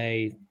to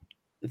say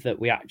that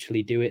we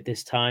actually do it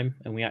this time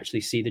and we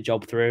actually see the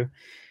job through.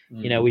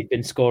 We've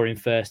been scoring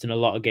first in a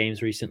lot of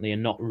games recently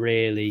and not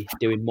really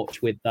doing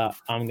much with that.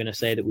 I'm going to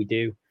say that we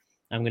do.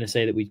 I'm going to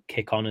say that we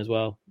kick on as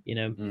well,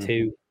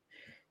 2-0,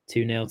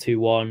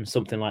 2-1,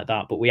 something like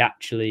that. But we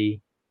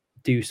actually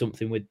do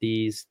something with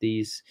these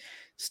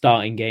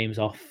starting games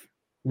off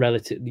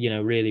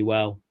really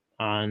well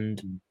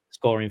and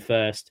scoring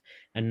first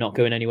and not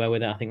going anywhere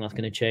with it. I think that's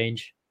going to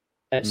change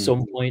at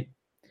some point.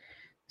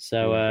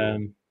 So,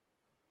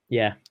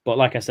 but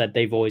like I said,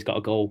 they've always got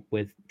a goal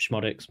with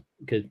Szmodics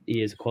because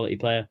he is a quality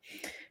player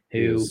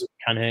who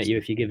can hurt you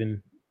if you give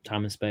him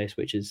time and space,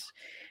 which is,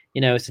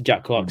 it's a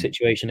Jack Clark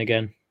situation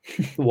again,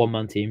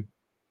 one-man team.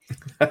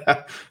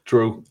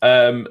 True.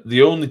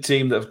 The only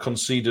team that have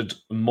conceded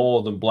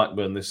more than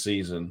Blackburn this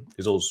season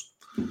is us.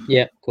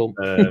 Yeah, cool.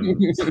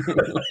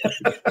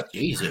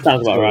 Jesus.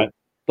 Sounds about right.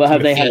 But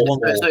have they had one?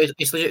 So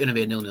it's legit going to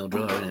be a 0-0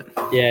 draw, isn't it?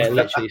 Yeah,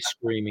 literally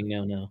screaming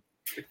 0-0.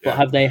 But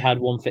have they had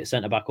one fit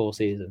centre back all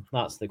season?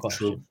 That's the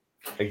question. True.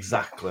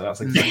 Exactly.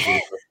 That's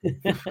exactly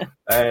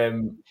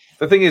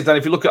the thing is that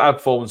if you look at our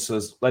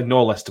performances, like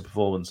no Leicester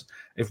performance,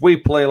 if we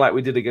play like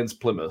we did against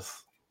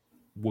Plymouth,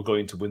 we're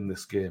going to win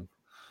this game.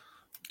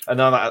 And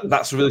now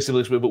that's really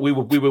similar to it, but we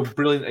were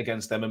brilliant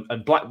against them.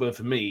 And Blackburn,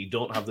 for me,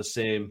 don't have the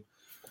same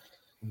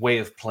way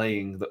of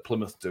playing that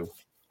Plymouth do.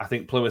 I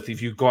think Plymouth,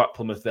 if you go at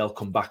Plymouth, they'll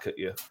come back at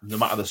you, no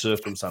matter the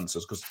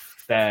circumstances, because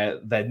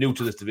they're new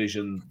to this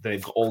division.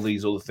 They've got all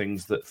these other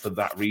things that for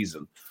that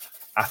reason.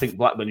 I think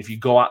Blackburn, if you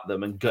go at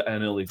them and get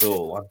an early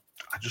goal,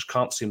 I just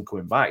can't see them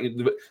coming back.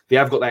 They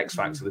have got the X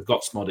factor. They've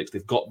got Szmodics.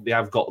 They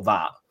have got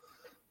that,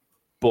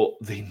 but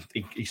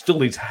he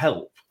still needs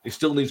help. He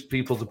still needs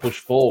people to push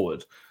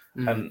forward.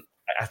 And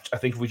I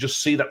think if we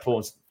just see that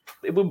performance,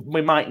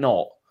 we might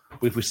not.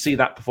 But if we see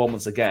that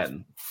performance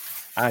again,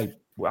 I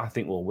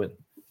think we'll win.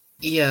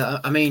 Yeah,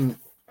 I mean,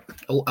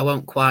 I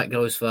won't quite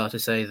go as far to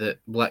say that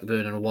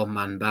Blackburn are a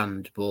one-man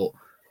band, but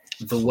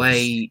the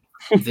way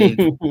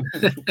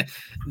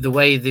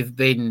they've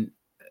been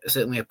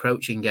certainly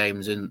approaching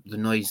games and the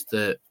noise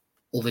that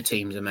other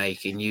teams are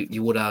making,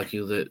 you would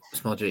argue that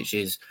Szmodics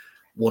is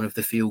one of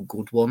the few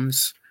good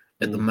ones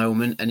at the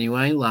moment,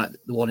 anyway. Like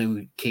the one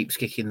who keeps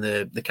kicking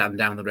the can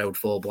down the road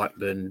for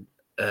Blackburn,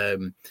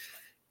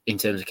 in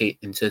terms of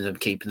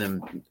keeping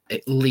them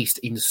at least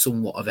in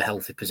somewhat of a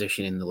healthy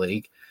position in the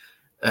league.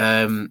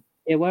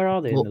 Where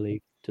are they in the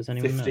league? Does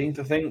anyone 15th,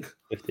 know? I think.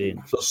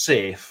 15. So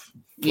safe.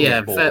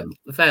 Yeah,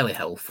 fairly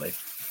healthy.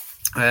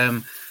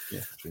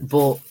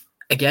 But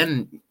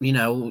again,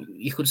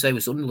 you could say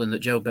with Sunderland that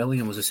Joe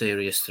Bellingham was a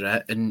serious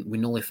threat, and we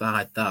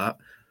nullified that.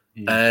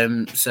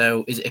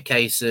 So is it a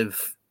case of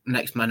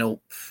next man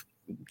up,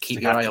 keep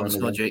your eye on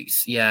Szmodics?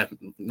 Yeah,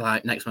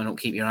 like next man up,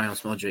 keep your eye on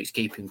Szmodics,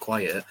 keep him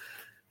quiet,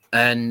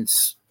 and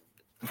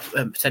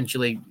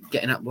potentially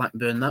getting at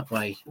Blackburn that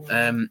way.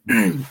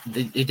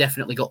 They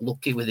definitely got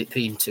lucky with it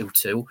being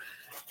 2-2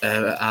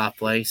 at our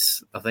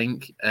place, I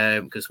think,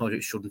 because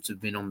Szmodics shouldn't have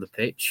been on the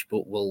pitch,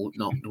 but we'll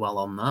not dwell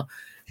on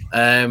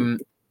that.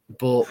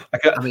 But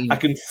I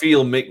can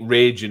feel Mick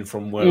raging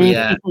from where.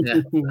 Yeah.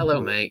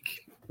 Hello, Mick.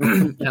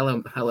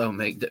 Hello,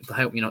 Mick. I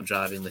hope you're not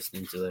driving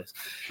listening to this.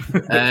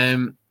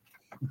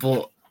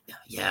 But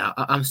yeah,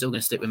 I'm still going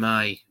to stick with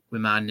my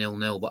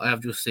 0-0. But I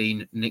have just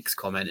seen Nick's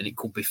comment, and it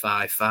could be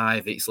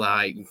 5-5. It's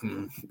like,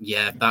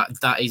 yeah,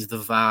 that is the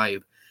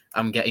vibe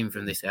I'm getting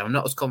from this. I'm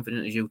not as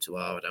confident as you two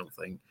are, I don't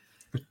think.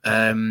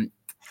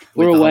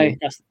 We're away.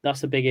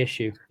 That's a big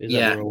issue.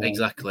 Yeah,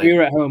 exactly. If we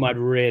were at home, I'd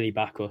really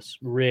back us.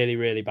 Really,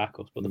 really back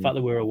us. But the fact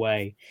that we're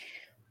away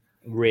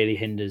really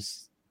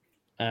hinders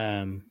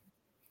any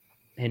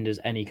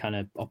kind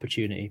of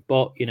opportunity.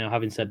 But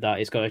having said that,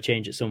 it's got to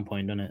change at some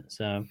point, doesn't it?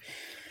 So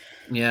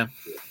yeah.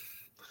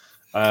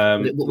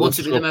 What's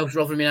it be the most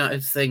Rotherham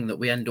United thing that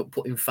we end up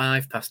putting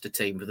 5 past a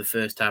team for the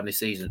first time this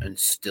season and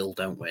still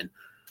don't win?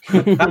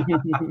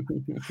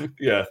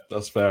 Yeah,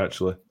 that's fair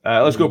actually.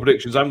 Let's go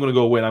predictions. I'm going to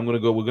go win. We're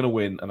going to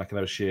win, and I can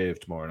have a shave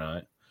tomorrow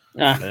night.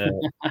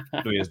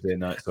 New Year's Day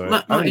night. Sorry.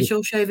 Matt, is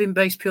your shaving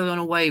based purely on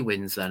away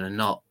wins then, and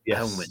not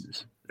home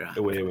wins? Right.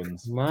 Away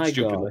wins. My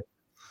God.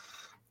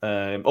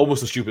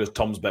 Almost as stupid as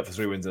Tom's bet for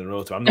 3 wins in a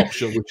row. I'm not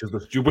sure which is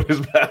the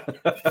stupidest bet.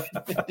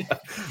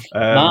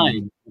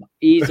 Mine,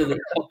 easily.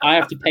 I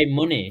have to pay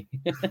money.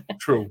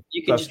 True.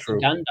 You can That's just true.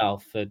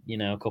 Gandalf for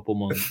a couple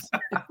months.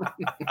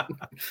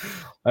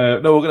 No,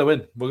 we're going to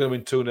win. We're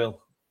going to win 2-0.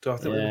 Do I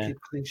think we're going to keep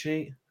a clean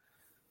sheet?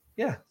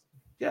 Yeah,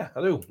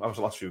 I do. That was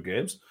the last few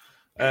games.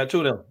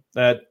 2-0.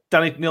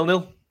 Danny,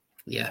 0-0?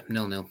 Yeah,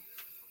 0-0.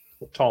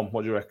 Tom,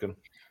 what do you reckon?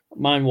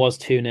 Mine was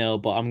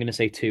 2-0, but I'm going to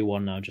say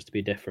 2-1 now, just to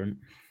be different.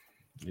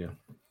 Yeah,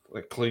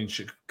 like clean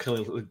sheet.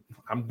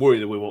 I'm worried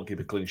that we won't keep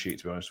a clean sheet,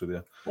 to be honest with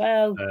you.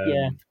 Well,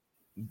 yeah.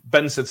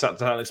 Ben said sat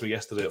down next to me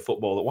yesterday at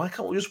football that why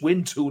can't we just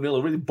win 2-0?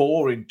 A really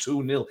boring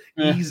 2-0,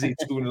 easy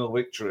 2-0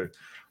 victory.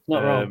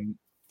 Not wrong.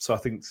 So I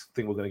think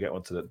we're going to get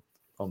one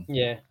on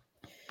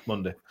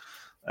Monday.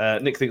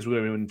 Nick thinks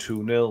we're going to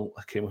win 2-0.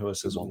 Kim who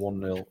says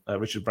 1-0.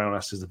 Richard Brown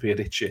asks, is the beard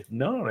itchy?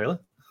 No, not really.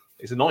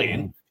 It's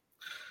annoying.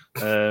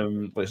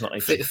 But it's not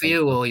itchy. For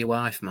you or your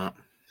wife, Matt?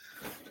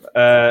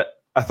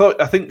 I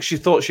think she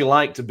thought she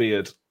liked a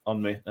beard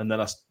on me, and then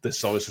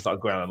this obviously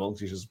started going on.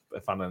 She's just a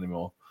fan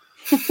anymore.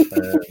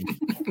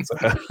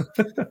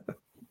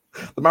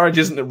 The marriage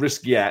isn't at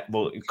risk yet,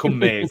 but come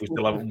May, if we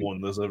still haven't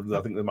won, I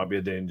think there might be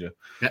a danger.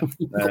 Yeah.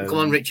 Come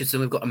on, Richardson,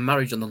 we've got a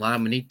marriage on the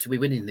line. We need to be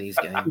winning these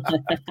games.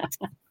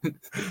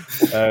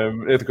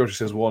 Ethan Country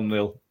says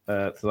 1-0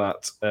 to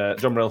that.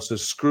 John Morell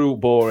says, screw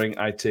boring,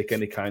 I'd take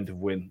any kind of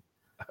win.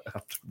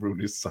 After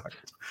Rooney's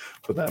sacked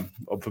for them,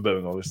 for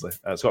Birmingham, obviously.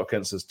 Scott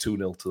Kent says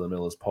 2-0 to the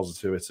Millers,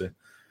 positivity.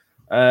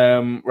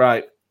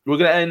 Right, we're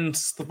going to end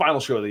the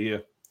final show of the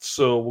year.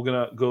 So we're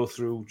going to go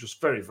through just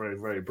very, very,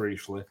 very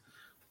briefly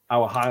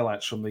our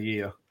highlights from the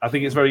year. I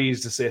think it's very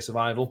easy to say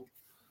survival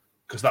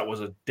because that was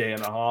a day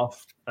and a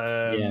half.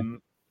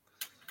 One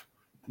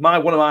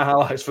of my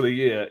highlights for the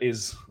year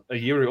is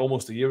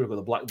almost a year ago,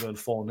 the Blackburn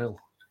 4-0.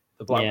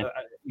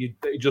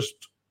 Just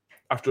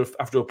after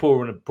a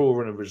poor run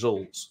of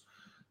results,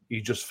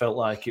 you just felt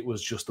like it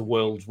was just the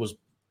world was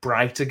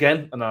bright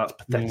again, and that's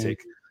pathetic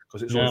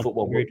because it's only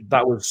football. But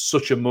that was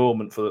such a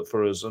moment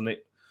for us, and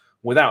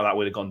without that,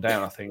 we'd have gone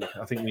down. I think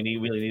we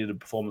really needed a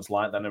performance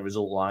like that and a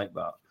result like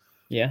that.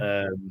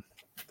 Yeah,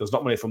 there's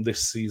not many from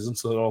this season,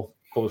 so they're all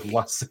probably from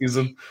last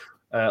season,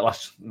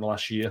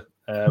 last year.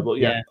 But I'm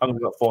going to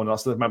go 4-0.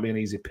 So that might be an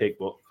easy pick.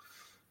 But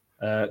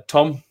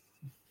Tom,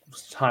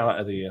 highlight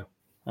of the year.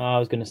 I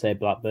was going to say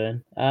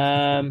Blackburn.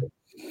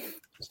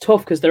 It's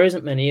tough because there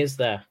isn't many, is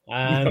there?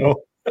 You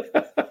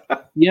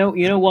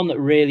know, one that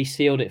really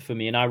sealed it for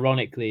me, and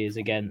ironically is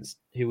against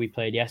who we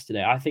played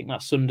yesterday. I think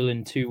that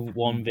Sunderland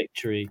 2-1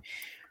 victory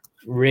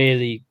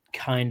really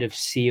kind of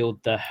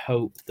sealed the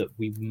hope that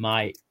we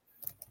might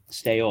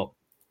stay up.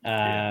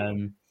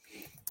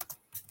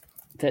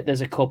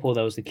 There's a couple.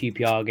 There was the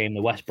QPR game,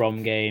 the West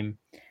Brom game.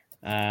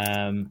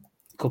 A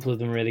couple of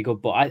them really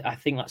good, but I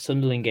think that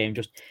Sunderland game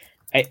just.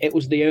 It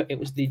was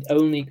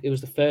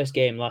the first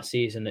game last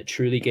season that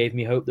truly gave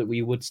me hope that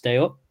we would stay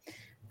up.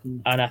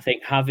 And I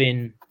think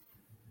having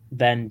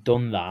then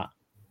done that,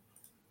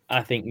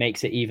 I think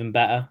makes it even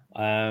better,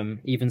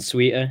 even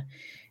sweeter.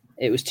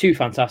 It was 2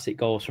 fantastic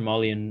goals from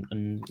Ollie and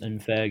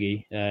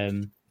Fergie.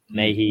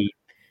 May he,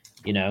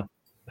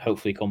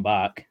 hopefully come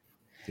back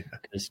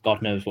because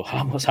God knows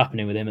what's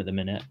happening with him at the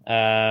minute.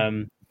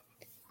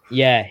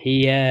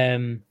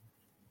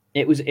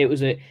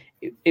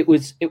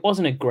 It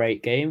wasn't a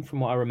great game from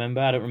what I remember.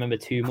 I don't remember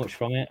too much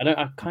from it.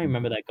 I can't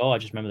remember that goal. I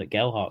just remember that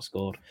Gelhardt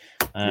scored.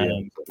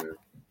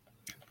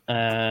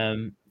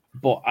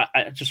 But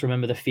I just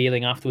remember the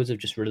feeling afterwards of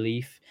just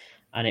relief,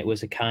 and it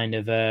was a kind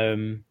of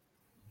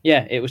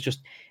it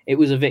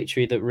was a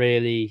victory that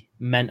really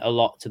meant a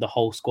lot to the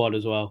whole squad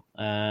as well.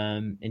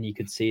 And you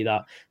could see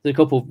that there's a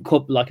couple,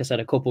 like I said,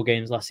 a couple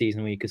games last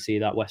season where you could see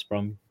that West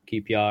Brom,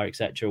 QPR,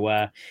 etc.,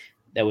 where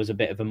there was a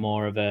bit of a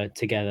more of a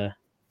together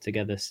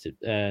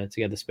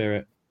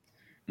spirit.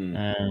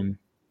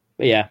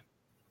 But yeah,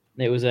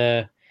 it was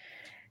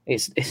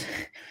it's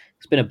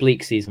been a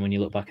bleak season when you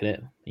look back at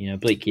it.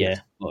 Bleak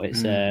year, but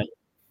it's had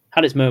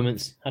its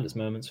moments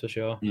for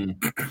sure.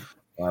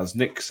 As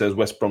Nick says,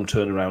 West Brom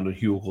turnaround and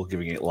Hugo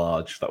giving it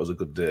large. That was a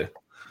good day.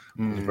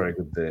 It was a very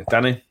good day.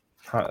 Danny,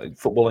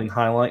 footballing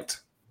highlight.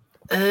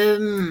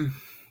 Does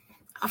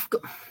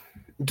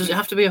it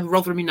have to be a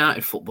Rotherham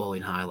United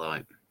footballing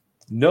highlight?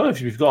 No,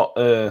 if you've got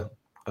another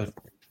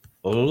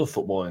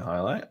footballing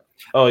highlight.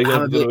 Oh,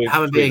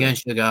 Hammarby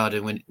against the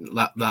Garden, when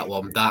that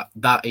one,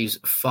 that is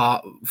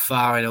far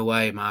and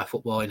away my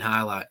footballing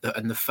highlight,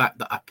 and the fact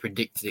that I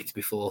predicted it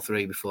before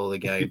the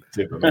game,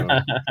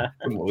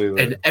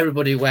 and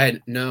everybody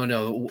went,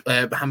 no,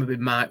 Hammarby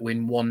might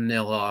win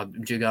 1-0 or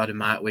Djurgården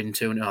might win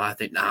 2-0.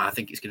 I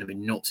think it's going to be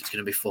nuts. It's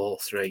going to be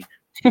 4-3.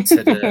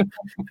 So,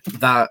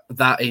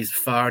 that is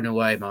far and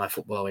away my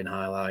footballing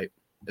highlight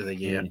of the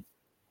year.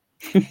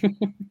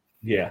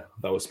 Yeah,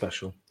 that was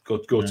special. Go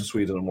to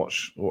Sweden and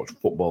watch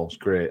football. It's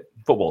great.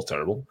 Football's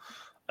terrible.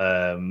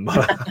 I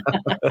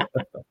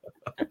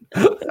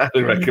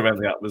highly recommend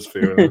the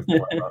atmosphere and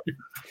everything like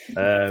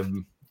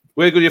that.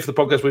 We had a good year for the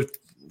podcast.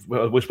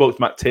 We spoke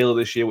to Matt Taylor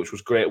this year, which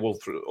was great. All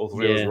three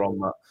of us were on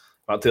that.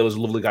 Matt Taylor's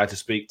a lovely guy to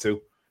speak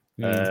to.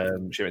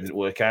 Sure, it didn't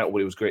work out, but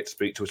he was great to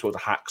speak to. We spoke to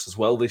Hacks as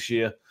well this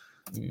year.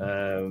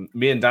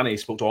 Me and Danny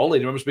spoke to Ollie.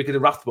 Do you remember speaking to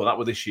Rathbone? That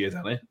was this year,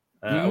 Danny.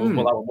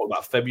 What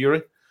about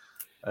February?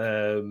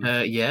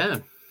 Yeah.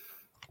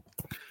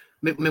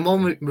 My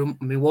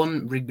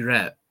one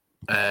regret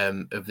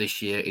of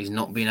this year is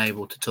not being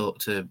able to talk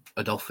to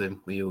a dolphin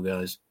with you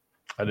guys.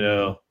 I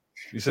know.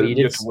 You said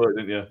you had to work,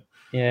 didn't you?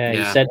 Yeah,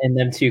 you sent in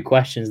them 2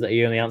 questions that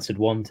you only answered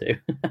 1 to.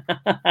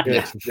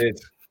 Yes, you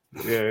did.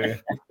 Yeah.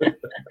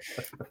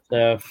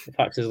 So if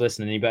Hacks is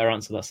listening, you better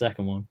answer that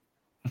second one.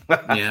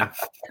 Yeah.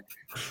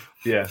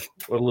 Yeah.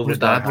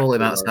 I'd roll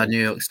him outside New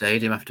York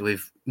Stadium after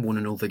we've won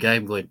another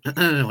game going,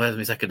 where's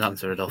my second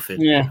answer, a dolphin?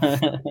 Yeah.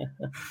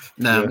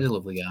 No, he's a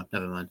lovely guy.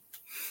 Never mind.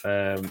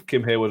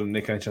 Kim Hayward and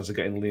Nick, any chance of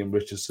getting Liam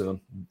Richardson on?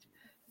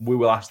 We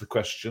will ask the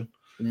question.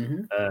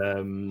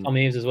 Tom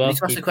Eves as well. You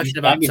asked a question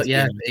about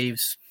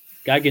Eves.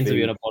 Gaggins will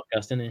be on a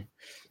podcast, isn't he?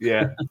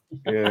 Yeah.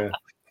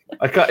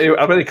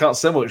 I really can't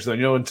say much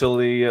though, until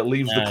he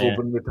leaves the club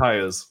and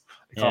retires.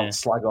 He can't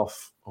slag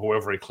off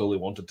whoever he clearly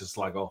wanted to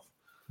slag off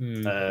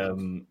in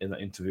that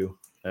interview.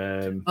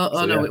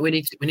 No, we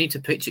need to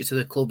pitch it to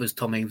the club as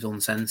Tom Eves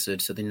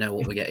Uncensored, so they know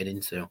what we're getting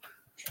into.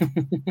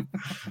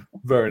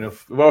 Fair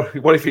enough. Well,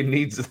 what if he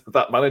needs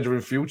that manager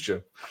in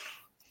future?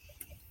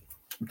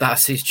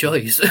 That's his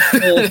choice.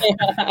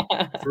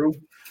 True.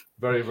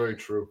 Very, very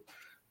true.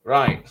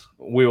 Right,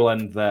 we will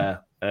end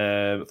there.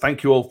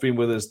 Thank you all for being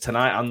with us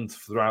tonight and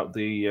throughout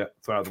the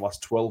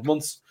last 12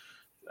 months.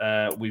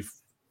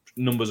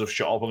 Numbers have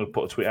shot up. I'm going to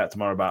put a tweet out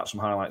tomorrow about some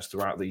highlights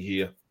throughout the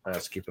year. So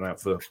keep an eye out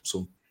for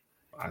some,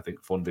 I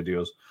think, fun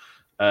videos.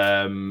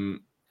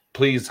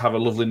 Please have a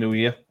lovely new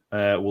year.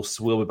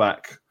 We'll be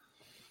back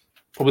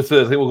probably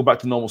Thursday. I think we'll go back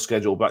to normal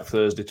schedule back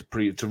Thursday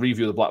to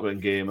review the Blackburn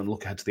game and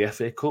look ahead to the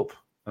FA Cup.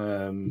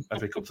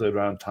 FA Cup third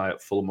round tie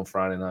at Fulham on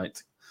Friday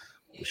night,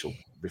 which will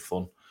be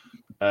fun.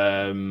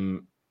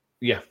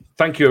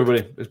 Thank you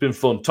everybody. It's been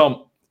fun.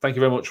 Tom, thank you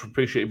very much.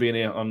 Appreciate you being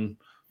here on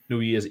New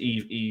Year's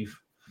Eve.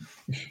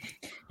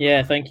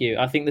 Yeah, thank you.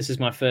 I think this is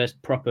my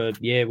first proper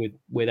year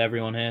with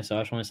everyone here, so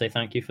I just want to say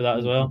thank you for that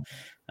as well.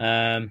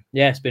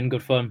 It's been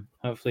good fun.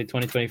 Hopefully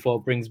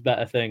 2024 brings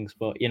better things,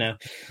 but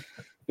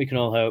we can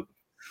all hope.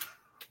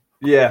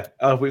 Yeah,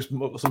 with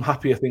some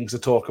happier things to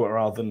talk about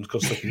rather than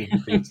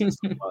consecutive things and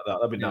stuff like that.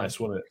 That'd be nice,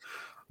 wouldn't it?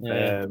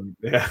 Yeah.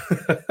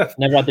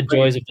 Never had the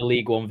joys of the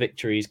League One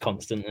victories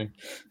constantly.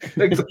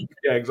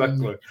 Yeah,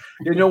 exactly.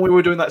 We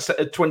were doing that set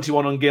of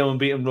 21 on game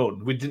unbeaten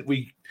run.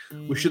 We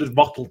should have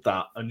bottled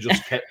that and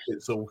just kept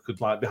it so we could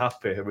be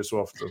happy every so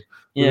often.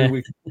 Yeah,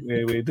 we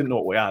didn't know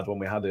what we had when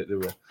we had it,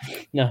 did we?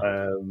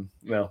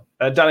 No.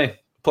 Danny,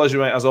 pleasure,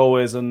 mate, as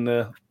always,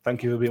 and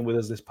thank you for being with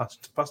us this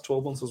past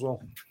 12 months as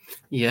well.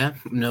 Yeah,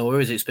 no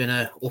worries. It's been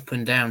a up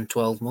and down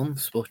 12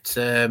 months, but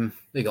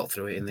we got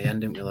through it in the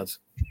end, didn't we, lads?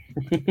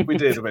 We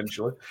did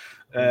eventually.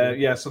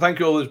 So thank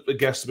you all the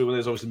guests to be with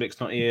us. Obviously, Mick's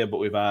not here, but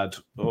we've had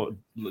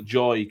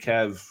Joy,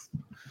 Kev,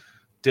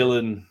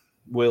 Dylan,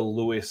 Will,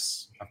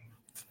 Lewis. I'm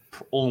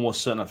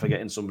almost certain I'm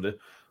forgetting somebody,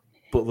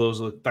 but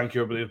thank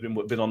you everybody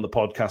who's been on the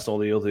podcast. All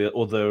the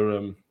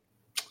other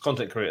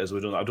content creators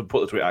we've done. I did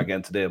put the tweet out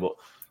again today, but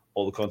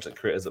all the content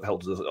creators that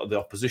helped us, the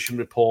opposition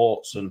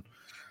reports and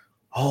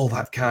all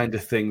that kind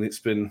of thing.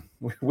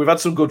 We've had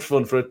some good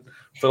fun for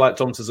like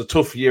Tom says, a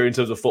tough year in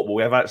terms of football.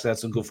 We have actually had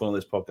some good fun on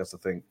this podcast, I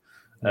think.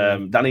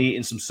 Danny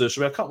eating some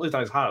surströmming. I can't believe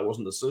Danny's heart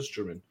wasn't the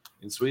surströmming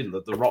in Sweden,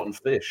 the rotten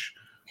fish.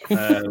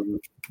 But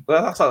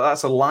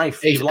that's a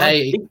life.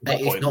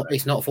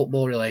 It's not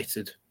football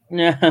related.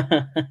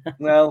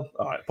 Well,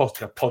 all right,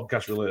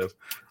 podcast related.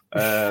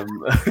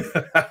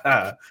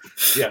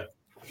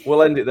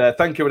 We'll end it there.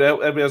 Thank you,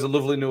 everybody. Everybody has a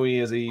lovely New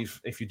Year's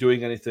Eve. If you're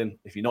doing anything,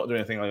 if you're not doing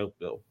anything,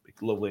 it'll be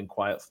lovely and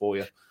quiet for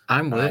you.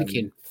 I'm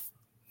working.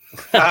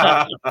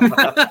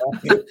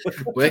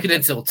 Working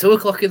until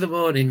 2:00 in the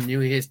morning,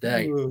 New Year's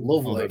Day.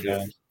 Lovely.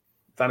 Oh,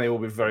 Danny will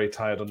be very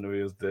tired on New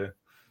Year's Day.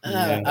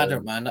 I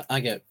don't mind. I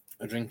get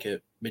a drink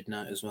at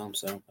midnight as well,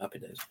 so happy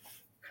days.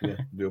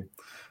 Do.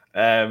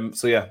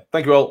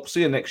 Thank you all. See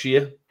you next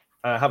year.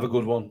 Have a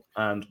good one,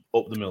 and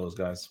up the Millers,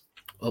 guys.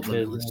 Up the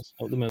Millers.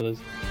 Up the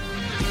Millers.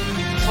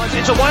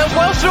 It's a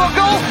Wales through a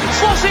goal,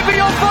 slots it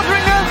beyond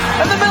Foderingham,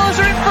 and the Millers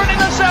are in front in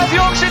the South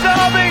Yorkshire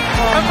derby.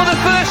 And for the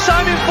first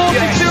time in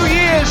 42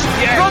 years,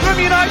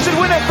 Rotherham United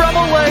win at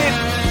Bramall Lane.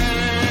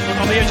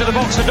 On the edge of the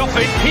box for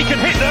Duffy, he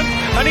can hit them,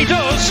 and he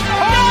does.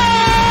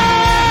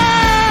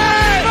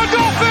 The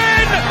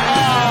Dolphin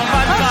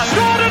has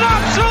scored an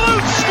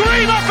absolute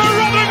screamer for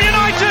Rotherham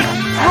United.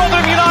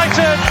 Rotherham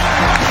United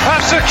have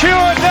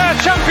secured their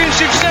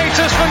championship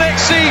status for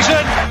next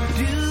season.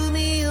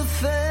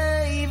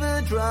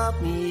 Drop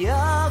me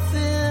off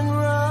in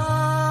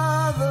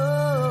Rotherham.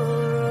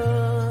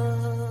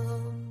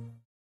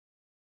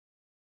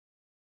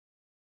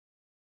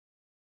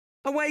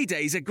 Away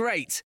days are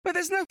great, but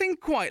there's nothing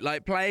quite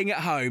like playing at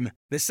home.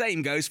 The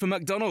same goes for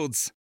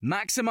McDonald's.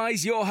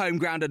 Maximise your home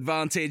ground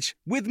advantage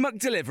with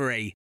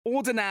McDelivery.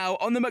 Order now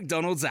on the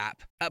McDonald's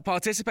app. At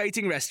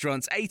participating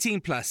restaurants, 18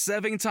 plus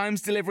serving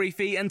times, delivery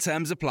fee and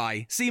terms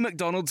apply. See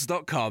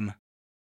mcdonalds.com.